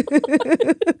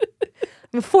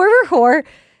I'm a former whore,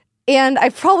 and I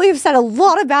probably have said a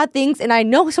lot of bad things, and I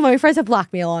know some of my friends have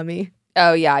blackmail on me.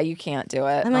 Oh, yeah, you can't do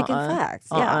it. I'm like, in fact,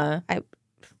 yeah.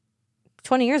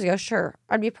 20 years ago, sure,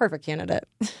 I'd be a perfect candidate.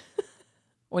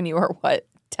 When you were, what,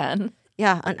 10?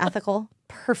 Yeah, unethical.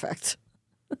 Perfect.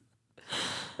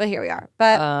 But here we are.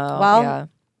 But,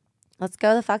 let's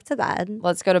go the fuck to bed.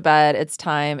 Let's go to bed. It's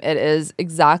time. It is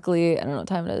exactly, I don't know what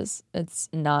time it is. It's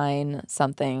 9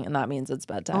 something, and that means it's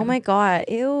bedtime. Oh my God.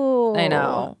 Ew. I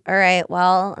know. All right.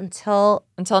 Well, until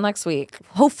next week.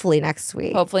 Hopefully next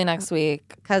week.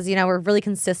 Because, we're really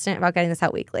consistent about getting this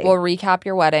out weekly. We'll recap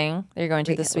your wedding that you're going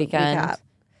to this weekend. Recap.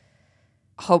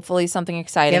 Hopefully something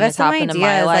exciting has happened in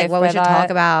my life. Like what we should talk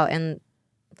about, and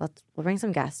we'll bring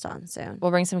some guests on soon.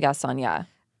 We'll bring some guests on, yeah.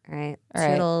 All right. All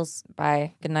right. Toodles.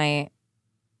 Bye. Good night.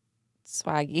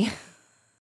 Swaggy.